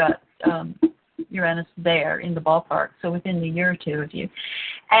he's got Uranus there in the ballpark, so within the year or two of you.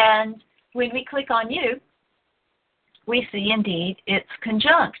 And when we click on you, we see indeed it's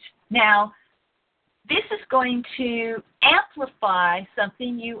conjunct. Now, this is going to amplify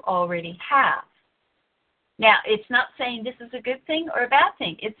something you already have. Now, it's not saying this is a good thing or a bad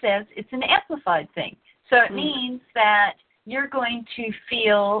thing. It says it's an amplified thing. So it means that you're going to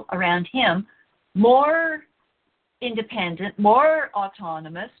feel around him more independent, more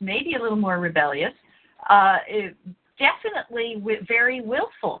autonomous, maybe a little more rebellious, definitely very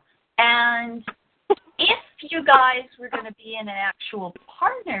willful. And if you guys were going to be in an actual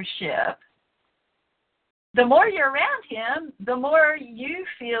partnership, the more you're around him, the more you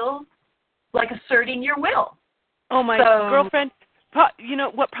feel like asserting your will. Oh, my girlfriend,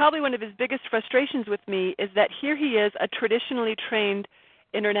 what probably one of his biggest frustrations with me is that here he is, a traditionally trained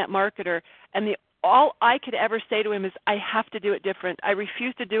internet marketer, and all I could ever say to him is, I have to do it different. I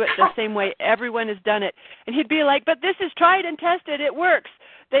refuse to do it the same way everyone has done it. And he'd be like, but this is tried and tested. It works.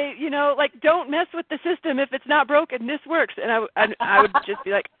 They, don't mess with the system. If it's not broken, this works. And I would just be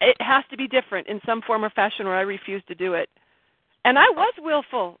like, it has to be different in some form or fashion, or I refuse to do it. And I was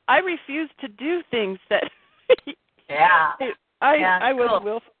willful. I refused to do things that I was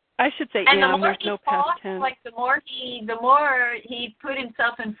willful. I should say there's no past tense. Like the more he put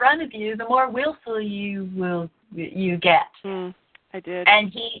himself in front of you, the more willful you get. I did.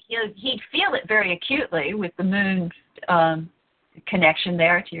 And he'd feel it very acutely with the moon connection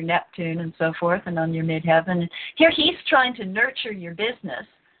there to your Neptune and so forth, and on your midheaven. Here he's trying to nurture your business,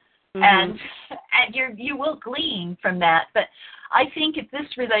 and you will glean from that. But I think if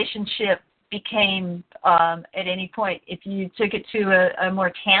this relationship became, at any point, if you took it to a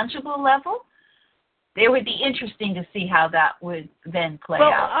more tangible level, it would be interesting to see how that would then play out.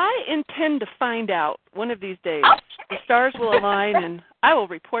 Well, I intend to find out one of these days. Okay. The stars will align, and I will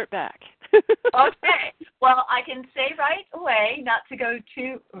report back. Okay. Well, I can say right away, not to go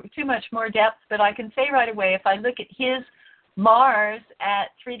too much more depth, but I can say right away, if I look at his Mars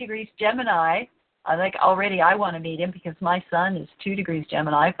at 3 degrees Gemini, I think already I want to meet him because my sun is 2 degrees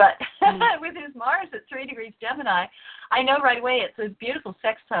Gemini. But with his Mars at 3 degrees Gemini, I know right away it's a beautiful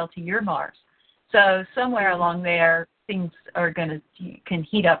sextile to your Mars. So somewhere along there, things are can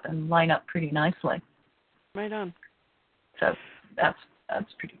heat up and line up pretty nicely. Right on. So that's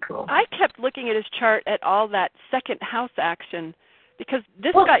pretty cool. I kept looking at his chart at all that second house action because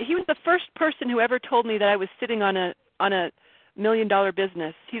this guy, he was the first person who ever told me that I was sitting on a $1 million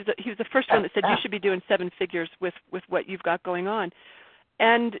business. He was the first one that said you should be doing 7 figures with what you've got going on.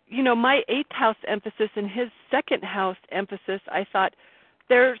 And my 8th house emphasis and his 2nd house emphasis, I thought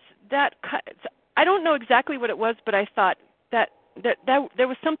there's that. I don't know exactly what it was, but I thought that there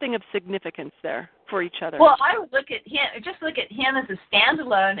was something of significance there for each other. Well, I would look at him as a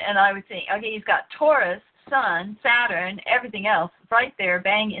standalone, and I would think, okay, he's got Taurus, Sun, Saturn, everything else right there,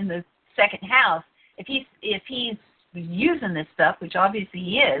 bang in the 2nd house. If he's using this stuff, which obviously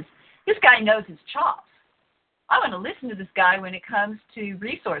he is, this guy knows his chops. I want to listen to this guy when it comes to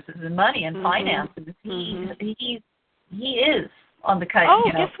resources and money and finances. He is on the cut. Oh,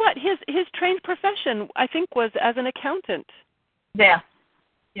 guess what? His trained profession, I think, was as an accountant. Yeah.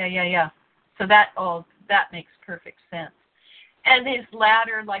 So that makes perfect sense. And his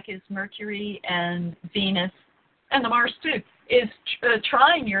ladder, like his Mercury and Venus, and the Mars too, is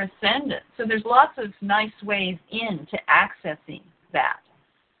trying your ascendant. So there's lots of nice ways into accessing that.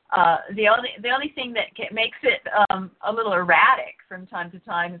 The only thing that makes it a little erratic from time to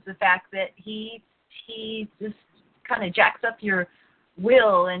time is the fact that he just kind of jacks up your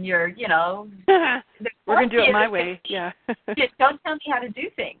will and your, we're going to do it my way. Yeah. Just don't tell me how to do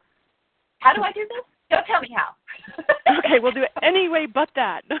things. How do I do this? Don't tell me how. Okay, we'll do it anyway but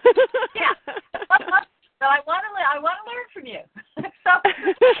that. Yeah. But I want to learn from you. So,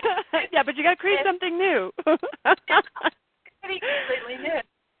 yeah, but you got to create something new. Completely new.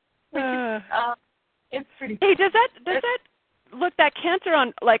 It's pretty cool. Hey, does that look, that Cancer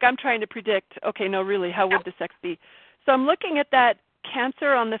on, like, I'm trying to predict, okay, no, really, how would the sex be? So I'm looking at that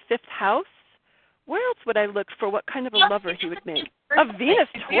Cancer on the 5th house. Where else would I look for what kind of a lover he would make? A Venus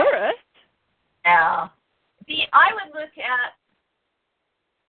Taurus? Yeah. I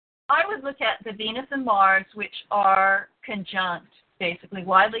would look at the Venus and Mars, which are conjunct, basically,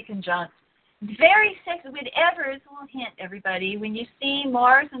 widely conjunct. Very sexy. Whenever, it's a little hint, everybody, when you see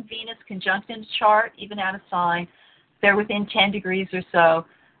Mars and Venus conjunct in a chart, even out of sign, they're within 10 degrees or so,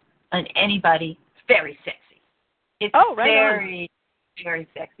 and anybody, it's very sexy. It's very, very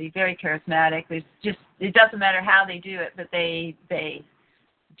sexy, very charismatic. It doesn't matter how they do it, but they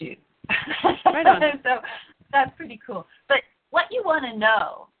do. Right on. So that's pretty cool. But what you want to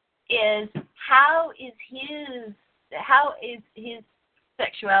know is how is his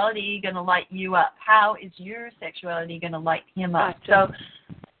sexuality going to light you up? How is your sexuality going to light him up? Gotcha.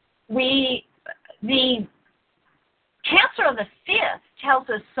 So the Cancer on the 5th tells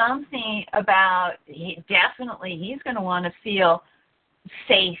us something about definitely he's going to want to feel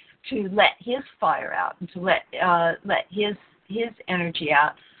safe to let his fire out and to let his energy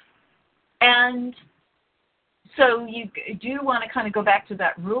out. And so you do want to kind of go back to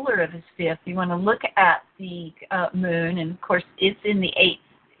that ruler of his 5th. You want to look at the moon, and of course it's in the 8th.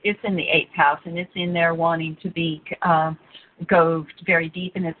 It's in the 8th house, and it's in there wanting to be go very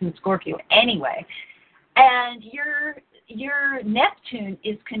deep, and it's in Scorpio anyway. And your Neptune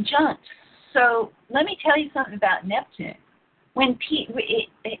is conjunct. So let me tell you something about Neptune.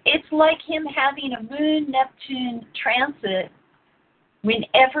 It's like him having a Moon-Neptune transit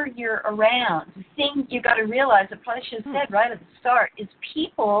whenever you're around. The thing you got to realize, I probably should have said right at the start, is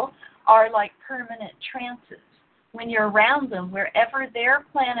people are like permanent transits. When you're around them, wherever their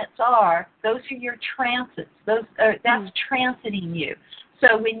planets are, those are your transits. That's transiting you.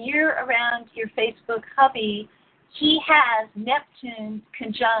 So when you're around your Facebook hubby, he has Neptune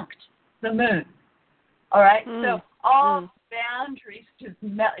conjunct the moon. All right? So all boundaries just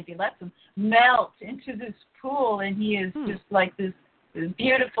melt, if he lets them, melt into this pool, and he is just like this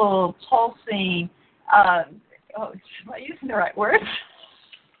beautiful, pulsing, am I using the right word?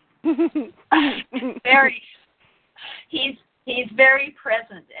 He's very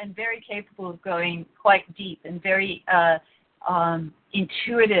present and very capable of going quite deep and very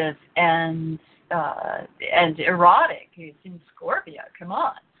intuitive and erotic. It's in Scorpio. Come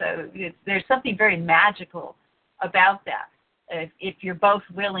on. So there's something very magical about that. If you're both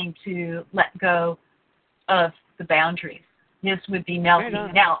willing to let go of the boundaries, this would be melting.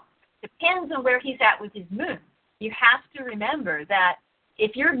 Now, depends on where he's at with his moon. You have to remember that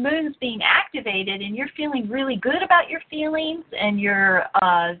if your moon's being activated and you're feeling really good about your feelings and you're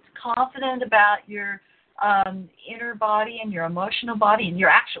confident about your inner body and your emotional body and your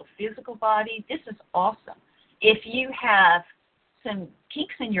actual physical body, this is awesome. If you have some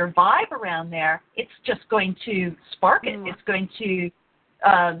kinks in your vibe around there, it's just going to spark it. It's going to,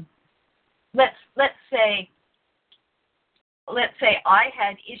 let's say I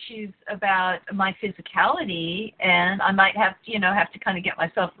had issues about my physicality, and I might have to kind of get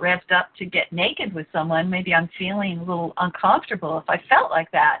myself revved up to get naked with someone. Maybe I'm feeling a little uncomfortable if I felt like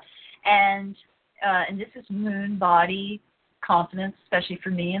that. And this is moon body confidence, especially for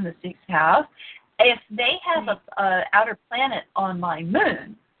me in the 6th house. If they have a outer planet on my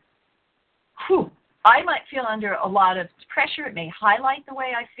moon, I might feel under a lot of pressure. It may highlight the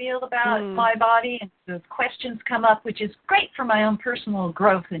way I feel about my body, and the questions come up, which is great for my own personal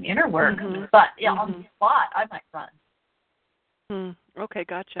growth and inner work. But on the spot, I might run. Okay,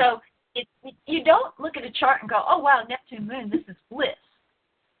 gotcha. So you don't look at a chart and go, oh, wow, Neptune moon, this is bliss.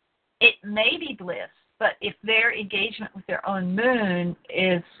 It may be bliss, But if their engagement with their own moon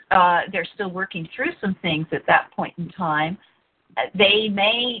is, they're still working through some things at that point in time, they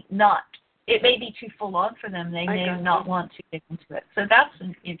may not, it may be too full on for them. They may not want to get into it. So that's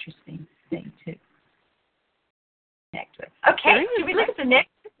an interesting thing to connect with. Okay, should we look at the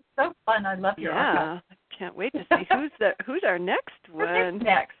next? This is so fun. I love your archive. I can't wait to see who's our next one. Who's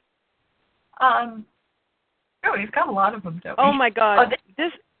next? We've got a lot of them, don't we? Oh my God!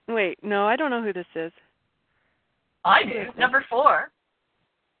 Wait, no, I don't know who this is. I do. Number 4.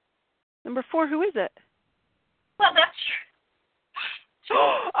 Number 4, who is it? Well, that's.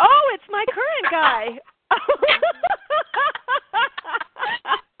 Oh, it's my current guy.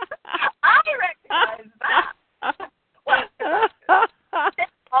 I recognize that.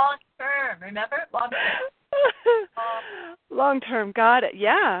 Long term, remember? Long term. Long term, got it.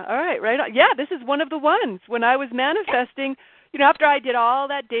 Yeah, all right, right on. Yeah, this is one of the ones. When I was manifesting, after I did all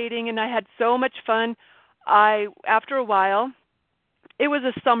that dating and I had so much fun, after a while, it was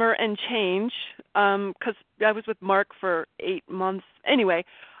a summer and change, because I was with Mark for 8 months. Anyway,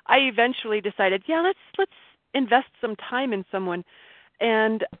 I eventually decided, let's invest some time in someone.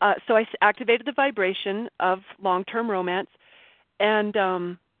 And so I activated the vibration of long-term romance. And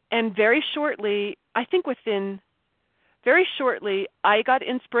very shortly, I got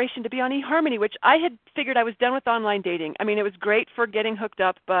inspiration to be on eHarmony, which I had figured I was done with online dating. I mean, it was great for getting hooked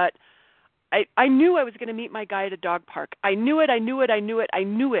up, but I knew I was going to meet my guy at a dog park. I knew it.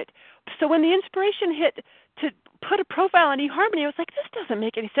 So when the inspiration hit to put a profile on eHarmony, I was like, this doesn't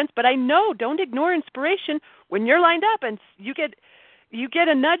make any sense. But I know, don't ignore inspiration. When you're lined up and you get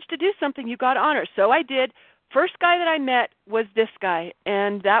a nudge to do something, you got to honor. So I did. First guy that I met was this guy,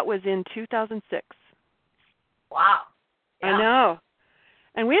 and that was in 2006. Wow. Yeah. I know.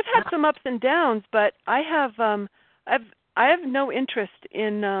 And we have had some ups and downs, but I have no interest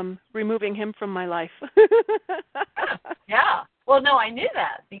in removing him from my life. Yeah. Well, no, I knew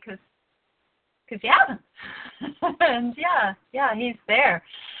that because you haven't. And yeah, he's there.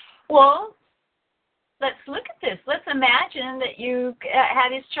 Well, let's look at this. Let's imagine that you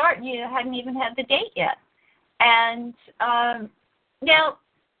had his chart and you hadn't even had the date yet. And now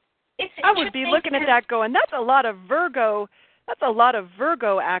it's I would be looking at that going, that's a lot of Virgo. That's a lot of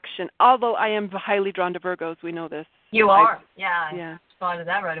Virgo action. Although I am highly drawn to Virgos, we know this. You are, I spotted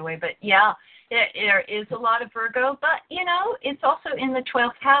that right away. But yeah, there is a lot of Virgo. But it's also in the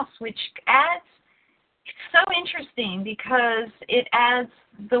 12th house, which adds. It's so interesting because it adds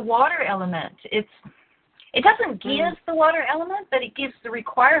the water element. It doesn't give the water element, but it gives the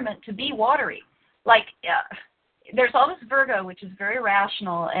requirement to be watery. Like there's all this Virgo, which is very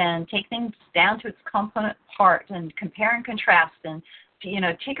rational and take things down to its component part and compare and contrast and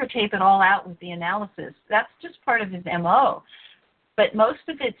ticker tape it all out with the analysis. That's just part of his MO. But most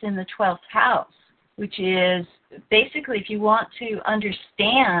of it's in the 12th house, which is basically if you want to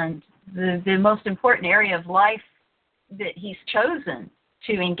understand the most important area of life that he's chosen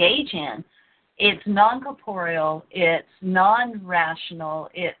to engage in, it's non-corporeal, it's non-rational,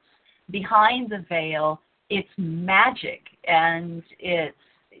 it's behind the veil, it's magic, and it's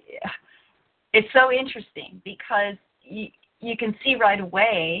so interesting because you can see right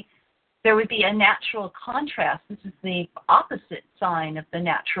away there would be a natural contrast. This is the opposite sign of the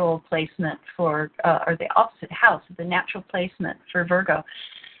natural placement or the opposite house of the natural placement for Virgo.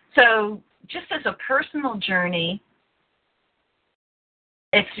 So just as a personal journey,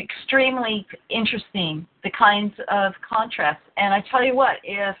 it's extremely interesting, the kinds of contrasts. And I tell you what,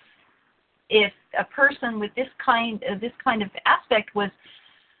 if a person with this kind of aspect was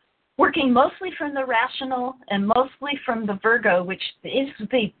working mostly from the rational and mostly from the Virgo, which is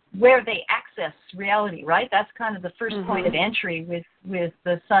where they access reality, right? That's kind of the first point of entry with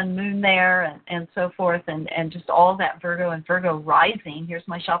the sun, moon there and so forth, and just all that Virgo and Virgo rising. Here's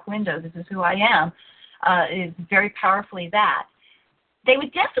my shop window. This is who I am. Is very powerfully that. They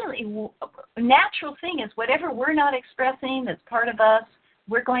would definitely, natural thing is whatever we're not expressing that's part of us,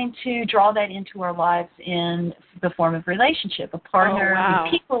 we're going to draw that into our lives in the form of relationship, a partner,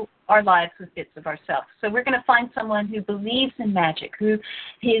 people, our lives with bits of ourselves. So we're going to find someone who believes in magic, who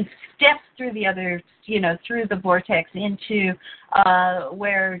steps through the other, through the vortex into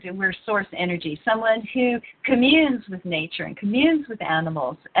where we're source energy, someone who communes with nature and communes with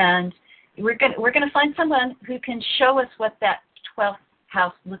animals. And we're going to find someone who can show us what that 12th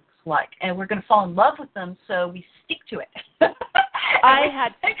house looks like, and we're going to fall in love with them, so we stick to it. I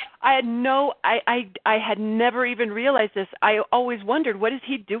had never even realized this. I always wondered, what is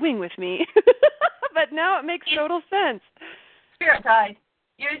he doing with me? But now it makes total sense. Spirit guide.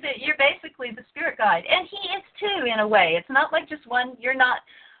 You're basically the spirit guide, and he is too, in a way. It's not like just one. You're not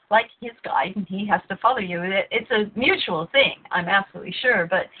like his guide, and he has to follow you. It's a mutual thing, I'm absolutely sure.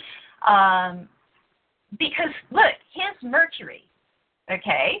 But because, look, his Mercury,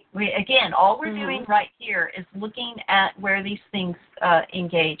 okay, all we're doing right here is looking at where these things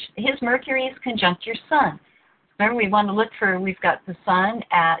engage. His Mercury is conjunct your sun. Remember, we want to look for, we've got the sun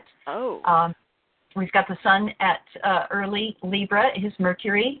at early Libra, his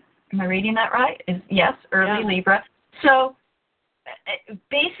Mercury. Am I reading that right? Yes, early Libra. So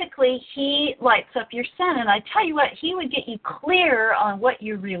basically, he lights up your sun. And I tell you what, he would get you clear on what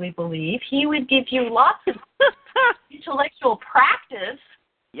you really believe. He would give you lots of intellectual practice.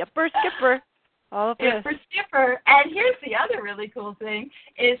 Yipper skipper. All of this. Yipper skipper. And here's the other really cool thing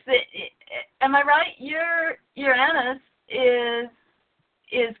is that, am I right? Your Uranus is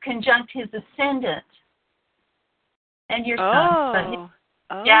conjunct his ascendant and your sun.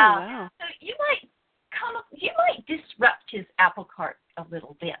 Wow. So you might disrupt his apple cart a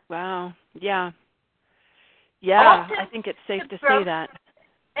little bit. Wow. Yeah. Yeah, I think it's safe to say that.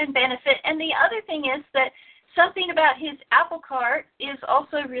 And benefit. And the other thing is that something about his apple cart is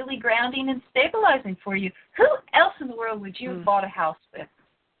also really grounding and stabilizing for you. Who else in the world would you have bought a house with?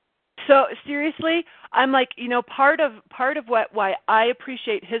 So seriously, I'm like, part of why I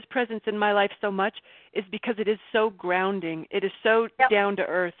appreciate his presence in my life so much is because it is so grounding. It is so down to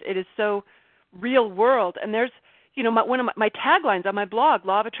earth. It is so real world. And there's, one of my taglines on my blog,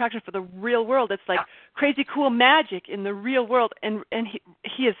 Law of Attraction for the Real World. It's like crazy cool magic in the real world. And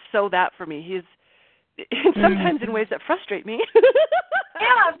he is so that for me. He is sometimes in ways that frustrate me.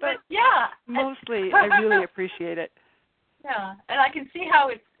 but mostly I really appreciate it. Yeah, and I can see how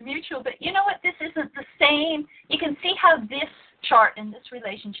it's mutual, but you know what? This isn't the same. You can see how this chart and this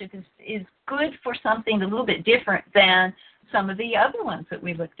relationship is good for something a little bit different than some of the other ones that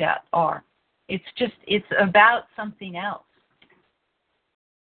we looked at are. It's about something else.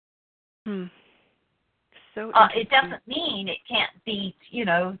 So it doesn't mean it can't be,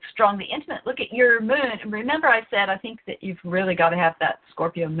 strongly intimate. Look at your moon. Remember I said I think that you've really got to have that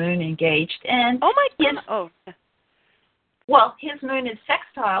Scorpio moon engaged. And oh my goodness. Well, his moon is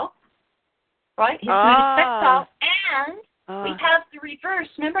sextile, right? His moon is sextile, and we have the reverse.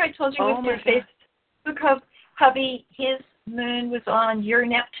 Remember I told you with your Facebook hubby, his moon was on your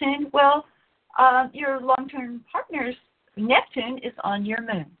Neptune? Well, your long-term partner's Neptune is on your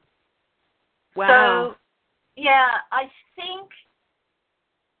moon. Wow. So, yeah, I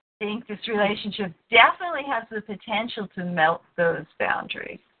think this relationship definitely has the potential to melt those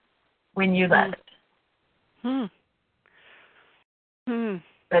boundaries when you let it.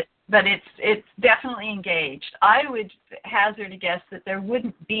 But it's definitely engaged. I would hazard a guess that there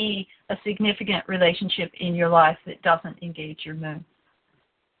wouldn't be a significant relationship in your life that doesn't engage your moon.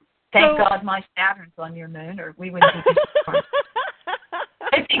 Thank God my Saturn's on your moon, or we wouldn't be this.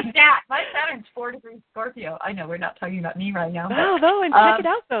 It's exact. My Saturn's 4 degrees Scorpio. I know we're not talking about me right now. No, and check it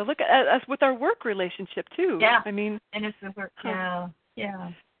out though. Look at us with our work relationship too. Yeah. I mean, and it's the work. Yeah.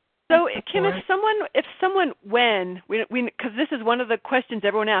 So, Kim, because this is one of the questions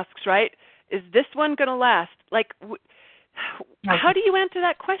everyone asks, right? Is this one going to last? Like, how do you answer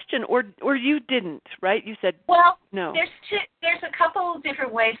that question? Or you didn't, right? You said no. There's a couple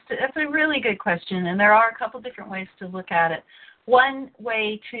different ways that's a really good question, and there are a couple different ways to look at it. One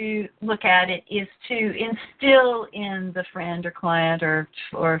way to look at it is to instill in the friend or client or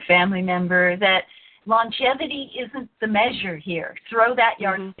family member that longevity isn't the measure here. Throw that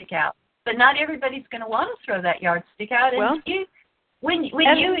yardstick out. But not everybody's going to want to throw that yardstick out. And when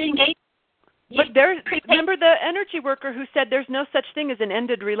you engage... But remember the energy worker who said there's no such thing as an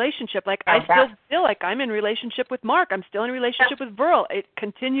ended relationship. Like, I still feel like I'm in relationship with Mark. I'm still in relationship with Burl. It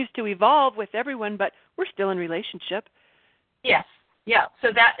continues to evolve with everyone, but we're still in relationship. Yes. Yeah. So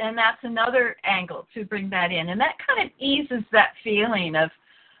that's another angle to bring that in. And that kind of eases that feeling of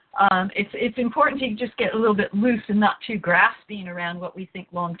it's important to just get a little bit loose and not too grasping around what we think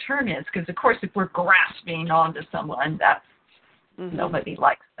long term is. Because of course, if we're grasping onto someone, that's nobody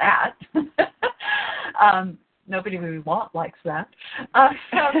likes that. Nobody we want likes that.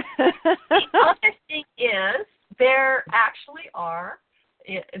 So the other thing is there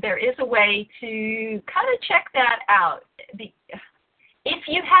is a way to kind of check that out. If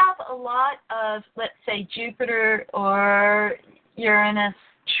you have a lot of, let's say, Jupiter or Uranus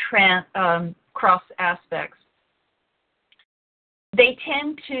cross aspects, they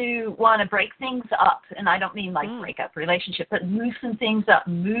tend to want to break things up, and I don't mean like break up relationship, but loosen things up,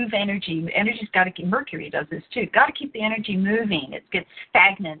 move energy. Energy's got to keep, Mercury does this too, got to keep the energy moving. It gets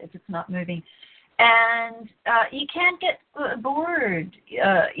stagnant if it's not moving. And you can't get bored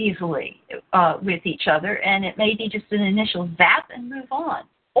easily with each other, and it may be just an initial zap and move on.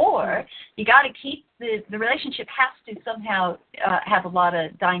 Or you got to keep the relationship has to somehow have a lot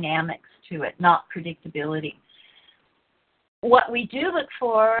of dynamics to it, not predictability. What we do look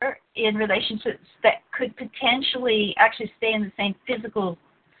for in relationships that could potentially actually stay in the same physical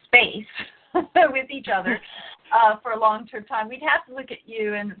space with each other for a long-term time, we'd have to look at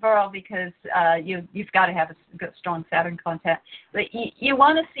you and Virl because you've got to have a strong Saturn contact. But you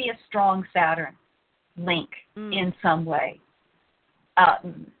want to see a strong Saturn link in some way.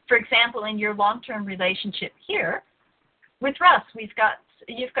 For example, in your long-term relationship here with Russ,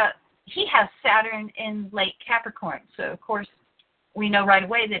 he has Saturn in late Capricorn, so of course we know right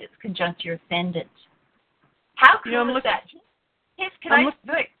away that it's conjunct your ascendant. How cool is that? I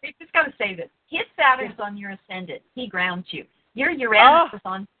just got to say this. His Saturn's on your ascendant. He grounds you. Your Uranus is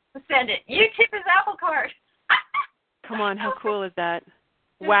on ascendant. You tip his apple cart. Come on, how cool is that?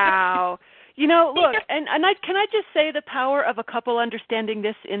 Wow. Look, and can I just say the power of a couple understanding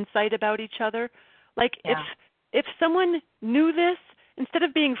this insight about each other? Like, if someone knew this, instead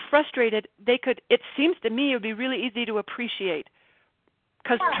of being frustrated, it seems to me it would be really easy to appreciate.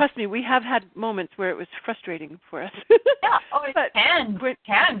 Because, trust me, we have had moments where it was frustrating for us. It can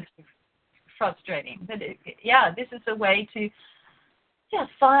be frustrating. But, this is a way to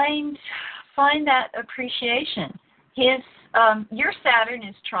find that appreciation. Your Saturn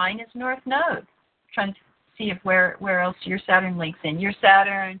is trine his north node. Trying to see if where else your Saturn links in. Your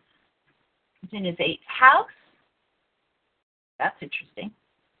Saturn is in his 8th house. That's interesting.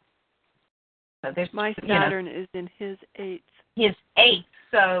 So there's my Saturn is in his 8th. His 8th.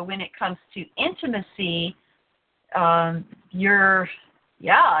 So when it comes to intimacy, your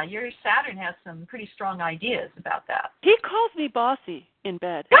Saturn has some pretty strong ideas about that. He calls me bossy in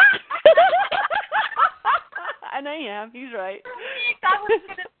bed. And I am. He's right. I was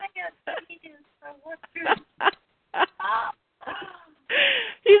going to say it, but he is.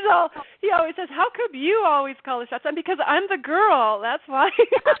 He always says, how come you always call the shots? And because I'm the girl. That's why.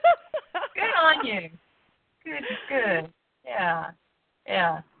 Good on you. Good.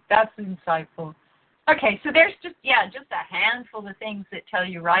 Yeah. That's insightful. Okay, so there's just a handful of things that tell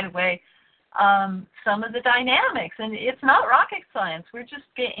you right away some of the dynamics. And it's not rocket science. We're just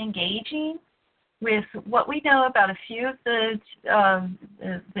engaging with what we know about a few of the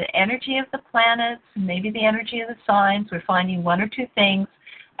energy of the planets, maybe the energy of the signs. We're finding one or two things,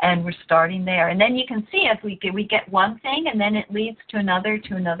 and we're starting there. And then you can see as we get one thing, and then it leads to another,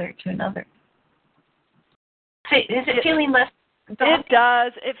 to another, to another. So is it feeling less? It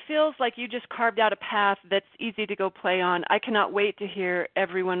does. It feels like you just carved out a path that's easy to go play on. I cannot wait to hear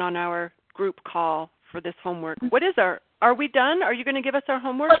everyone on our group call for this homework. What is are we done? Are you going to give us our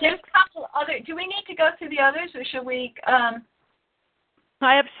homework? Well, there's a couple other. Do we need to go through the others, or should we? I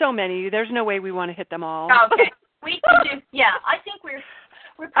have so many. There's no way we want to hit them all. Okay. We can do. Yeah, I think we're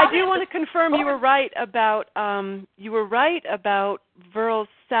I do want to confirm you were right about Virl's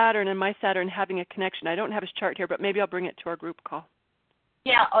Saturn and my Saturn having a connection. I don't have his chart here, but maybe I'll bring it to our group call.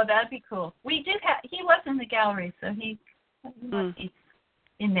 Yeah, that'd be cool. We do have. He was in the gallery, so he must be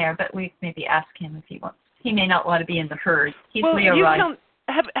in there. But we maybe ask him if he wants. He may not want to be in the herd. He's Leo, right?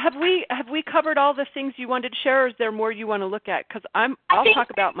 Have we covered all the things you wanted to share, or is there more you want to look at? Because I'll talk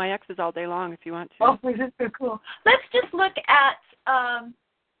about my exes all day long if you want to. Oh, this is so cool. Let's just look at.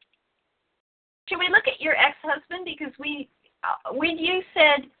 Should we look at your ex-husband? Because when you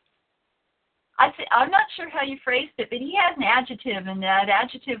said, I'm not sure how you phrased it, but he had an adjective, and that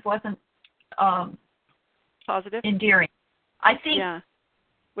adjective wasn't positive, endearing. I think. Yeah.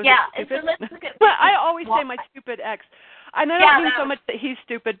 And so let's look at. Well, I always say my stupid ex. And I don't mean so much that he's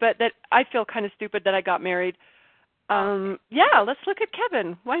stupid, but that I feel kind of stupid that I got married. Let's look at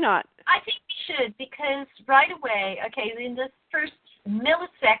Kevin. Why not? I think we should, because right away, in this first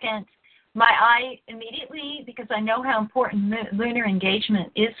millisecond, my eye immediately, because I know how important lunar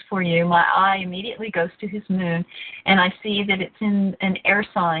engagement is for you, my eye immediately goes to his moon, and I see that it's in an air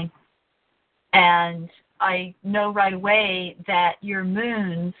sign. And I know right away that your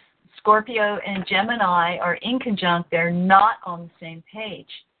moons, Scorpio and Gemini, are in conjunct. They're not on the same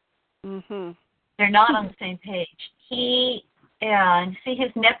page. Mm-hmm. They're not on the same page. See,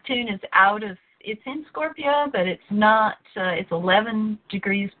 his Neptune is it's in Scorpio, but it's not, it's 11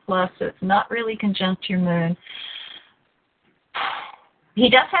 degrees plus, so it's not really conjunct your moon. He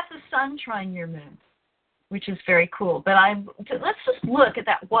does have the sun trine your moon, which is very cool. But let's just look at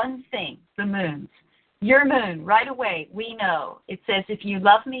that one thing, the moons. Your moon, right away, we know. It says, if you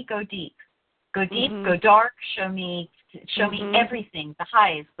love me, go deep. Go deep, go dark, show me everything, the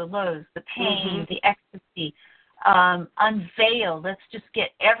highs, the lows, the pain, the ecstasy. Unveil, let's just get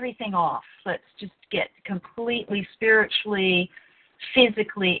everything off. Let's just get completely spiritually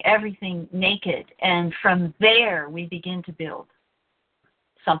physically everything naked, and from there we begin to build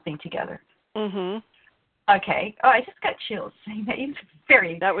something together. Mhm. Okay. Oh, I just got chills saying that. It's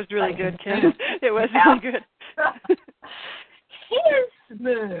very. That was really exciting. good, Kim. It was really good.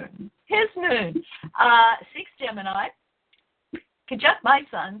 His moon, 6 Gemini, conjunct my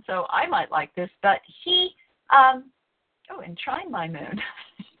sun, so I might like this, but he, and trine my moon.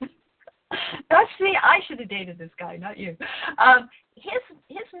 See, I should have dated this guy, not you.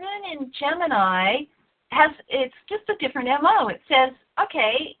 His moon in Gemini it's just a different MO. It says,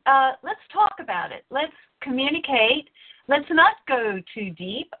 okay, let's talk about it. Let's communicate. Let's not go too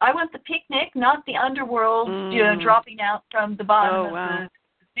deep. I want the picnic, not the underworld, dropping out from the bottom of the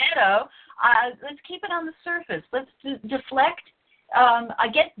meadow. Let's keep it on the surface. Let's deflect. I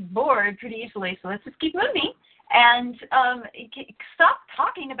get bored pretty easily, so let's just keep moving and stop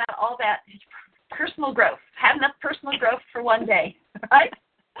talking about all that personal growth. Have enough personal growth for one day, right?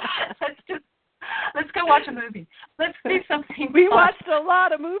 Let's go watch a movie. Let's do something. We fun. watched a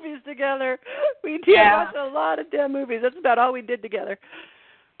lot of movies together. We did watch a lot of damn movies. That's about all we did together.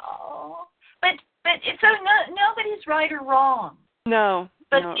 Oh, but so nobody's right or wrong. No,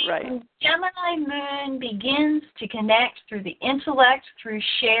 but right. the Gemini moon begins to connect through the intellect, through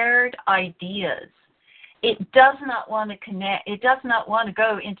shared ideas. It does not want to connect. It does not want to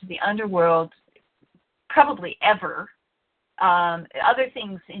go into the underworld, probably ever. Other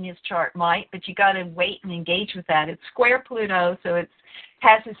things in his chart might, but you got to wait and engage with that. It's square Pluto, so it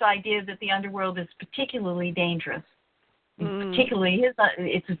has this idea that the underworld is particularly dangerous.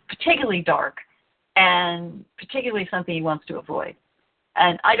 It's particularly dark, and particularly something he wants to avoid.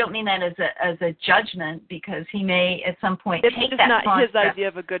 And I don't mean that as a judgment, because he may at some point take that concept. It's not his idea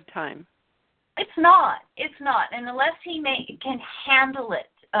of a good time. It's not, and unless he can handle it.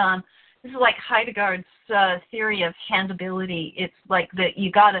 This is like Heidegger's theory of handability. It's like that you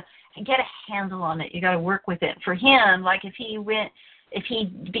got to get a handle on it. You got to work with it. For him, like if he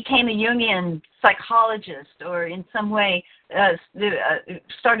became a Jungian psychologist or in some way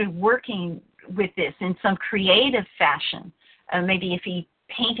started working with this in some creative fashion, maybe if he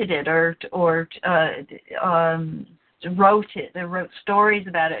painted it or wrote it, or wrote stories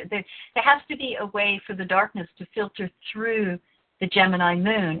about it, there has to be a way for the darkness to filter through the Gemini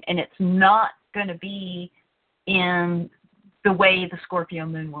moon, and it's not going to be in the way the Scorpio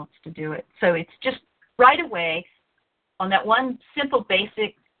moon wants to do it. So it's just right away on that one simple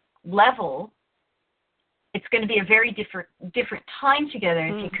basic level, it's going to be a very different time together.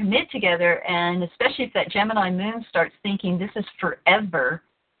 If you commit together, and especially if that Gemini moon starts thinking this is forever,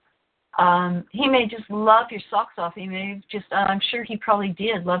 he may just love your socks off. He may just, I'm sure he probably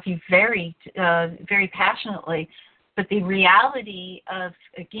did love you very, very passionately. But the reality of,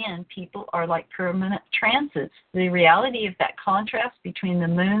 again, people are like permanent transits. The reality of that contrast between the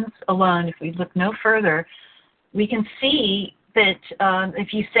moons alone, if we look no further, we can see that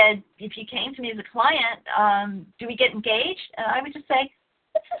if you came to me as a client, do we get engaged? I would just say,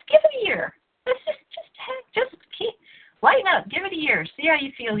 let's just give it a year. Let's just keep, lighten up, give it a year. See how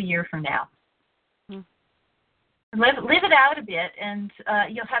you feel a year from now. Live it out a bit, and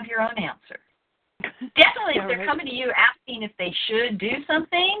you'll have your own answer. Definitely, if they're coming to you asking if they should do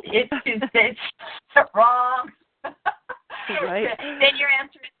something, it's wrong. Right. Then your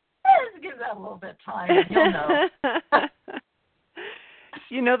answer is, let's give that a little bit of time. You'll know.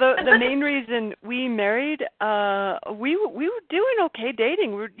 You know, the main reason we married, we were doing okay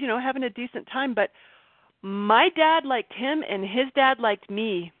dating. We were, having a decent time, but my dad liked him and his dad liked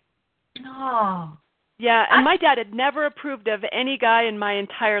me. Oh. Yeah, and my dad had never approved of any guy in my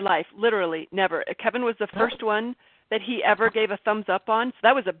entire life, literally never. Kevin was the first one that he ever gave a thumbs up on, so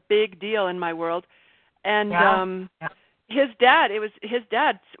that was a big deal in my world. And his dad,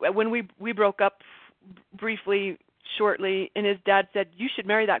 when we broke up briefly, shortly, and his dad said, you should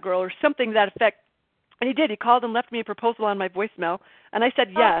marry that girl, or something to that effect. And he did. He called and left me a proposal on my voicemail, and I said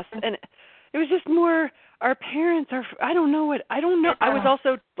yes. And it was just more, our parents are, I don't know. I was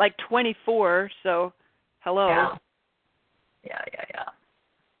also like 24, so... Hello.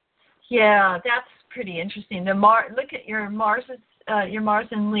 Yeah, that's pretty interesting. Look at your Mars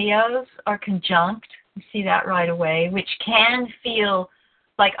and Leos are conjunct. You see that right away, which can feel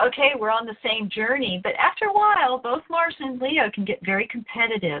like, okay, we're on the same journey. But after a while, both Mars and Leo can get very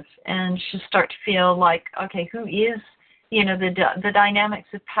competitive and just start to feel like, okay, who is, the dynamics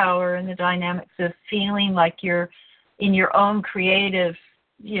of power and the dynamics of feeling like you're in your own creative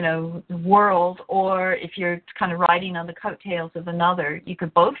world, or if you're kind of riding on the coattails of another, you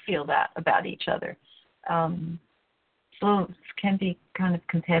could both feel that about each other. So it can be kind of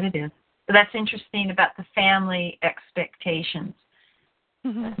competitive. But that's interesting about the family expectations.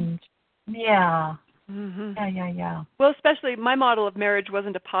 And, yeah. Mm-hmm. Yeah. Well, especially my model of marriage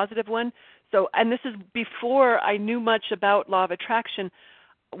wasn't a positive one. So, and this is before I knew much about law of attraction,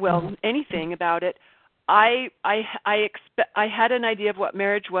 well, anything about it. I had an idea of what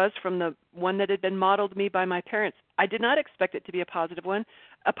marriage was from the one that had been modeled me by my parents. I did not expect it to be a positive one,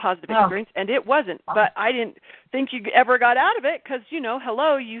 a positive experience, and it wasn't. But I didn't think you ever got out of it because,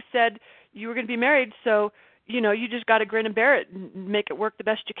 hello, you said you were going to be married, so, you just got to grin and bear it and make it work the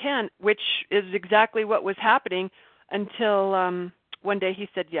best you can, which is exactly what was happening until one day he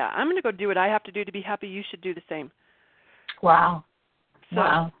said, yeah, I'm going to go do what I have to do to be happy. You should do the same. Wow.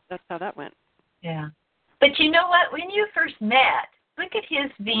 So that's how that went. Yeah. But you know what? When you first met, look at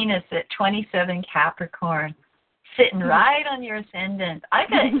his Venus at 27 Capricorn, sitting right on your ascendant.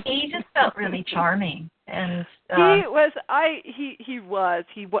 He just felt really charming. And he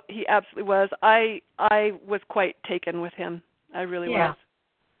absolutely was. I was quite taken with him. I really was.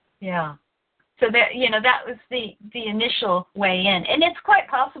 Yeah. So that was the initial way in, and it's quite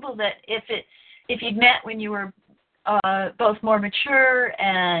possible that if you'd met when you were both more mature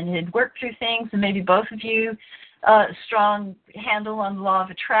and had worked through things, and maybe both of you strong handle on the law of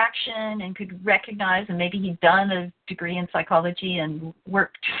attraction and could recognize, and maybe he'd done a degree in psychology and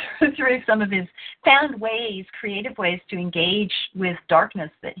worked through some of his, found ways, creative ways to engage with darkness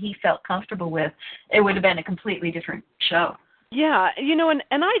that he felt comfortable with, it would have been a completely different show. Yeah,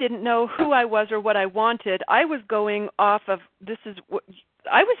 and I didn't know who I was or what I wanted. I was going off of,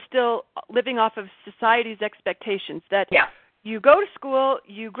 I was still living off of society's expectations that you go to school,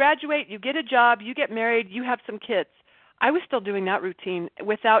 you graduate, you get a job, you get married, you have some kids. I was still doing that routine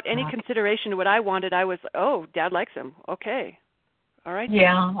without any consideration of what I wanted. I was, Dad likes him. Okay. All right.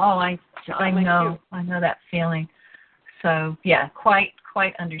 Yeah. I know. I know that feeling. So, yeah, quite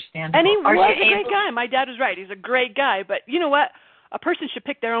understandable. And he was a great guy. My dad was right. He's a great guy. But you know what? A person should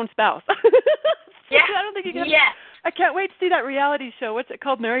pick their own spouse. I don't think you can. Yeah. I can't wait to see that reality show. What's it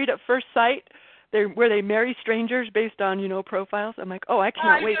called? Married at First Sight, where they marry strangers based on, profiles. I'm like, I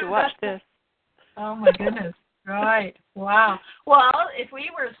can't wait to watch this. Oh, my goodness. Right. Wow. Well, if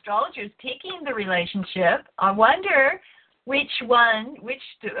we were astrologers picking the relationship, I wonder which one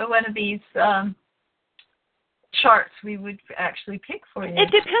of these charts we would actually pick for you. It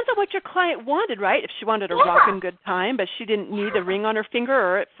depends on what your client wanted, right? If she wanted a rockin' good time, but she didn't need a ring on her finger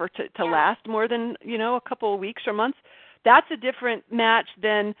or it to last more than, a couple of weeks or months, that's a different match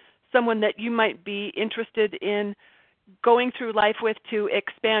than someone that you might be interested in going through life with to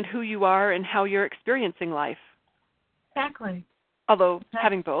expand who you are and how you're experiencing life. Exactly. Although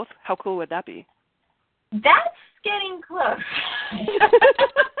having both, how cool would that be? That's getting close.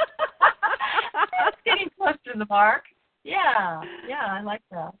 That's getting close to the mark. Yeah, I like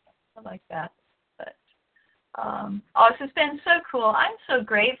that. But this has been so cool. I'm so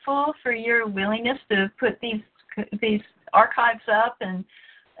grateful for your willingness to put these archives up and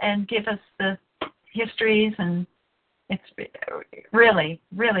give us the histories, and it's really,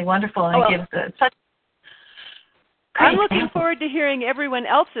 really wonderful. And it gives such. I'm looking forward to hearing everyone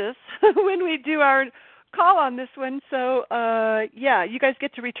else's when we do our call on this one. So, you guys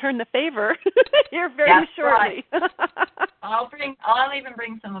get to return the favor here very shortly. Right. I'll even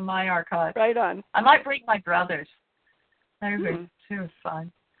bring some of my archives. Right on. I might bring my brothers. They're too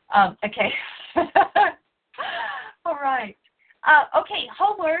fun. Okay. All right. Okay.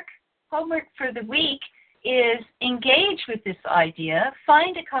 Homework for the week is engage with this idea.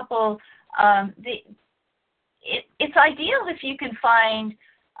 Find a couple. It's ideal if you can find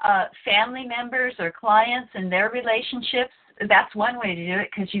family members or clients and their relationships. That's one way to do it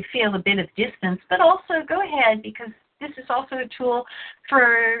because you feel a bit of distance. But also go ahead, because this is also a tool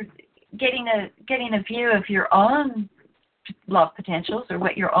for getting a view of your own love potentials or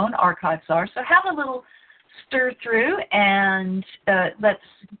what your own archives are. So have a little stir through and let's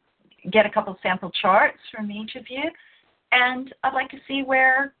get a couple sample charts from each of you. And I'd like to see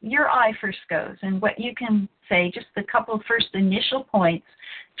where your eye first goes and what you can say, just the couple of first initial points.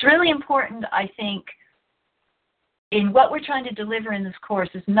 It's really important, I think, in what we're trying to deliver in this course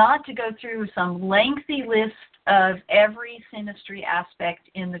is not to go through some lengthy list of every synastry aspect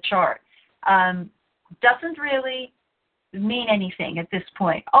in the chart. Doesn't really mean anything at this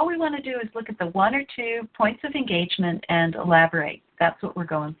point. All we want to do is look at the one or two points of engagement and elaborate. That's what we're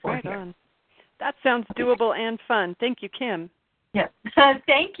going for here. On. That sounds doable and fun. Thank you, Kim. Yes.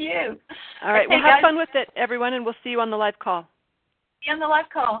 Thank you. All right. Well, have fun with it, everyone, and we'll see you on the live call. See you on the live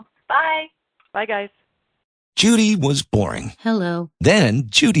call. Bye. Bye, guys. Judy was boring. Hello. Then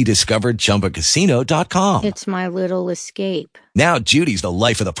Judy discovered ChumbaCasino.com. It's my little escape. Now Judy's the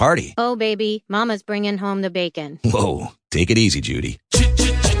life of the party. Oh, baby, mama's bringing home the bacon. Whoa, take it easy, Judy.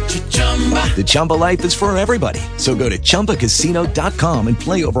 The Chumba life is for everybody. So go to ChumbaCasino.com and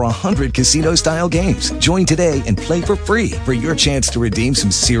play over 100 casino-style games. Join today and play for free for your chance to redeem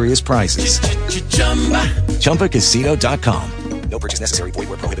some serious prizes. ChumbaCasino.com. No purchase necessary. Void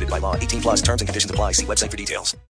where prohibited by law. 18+ terms and conditions apply. See website for details.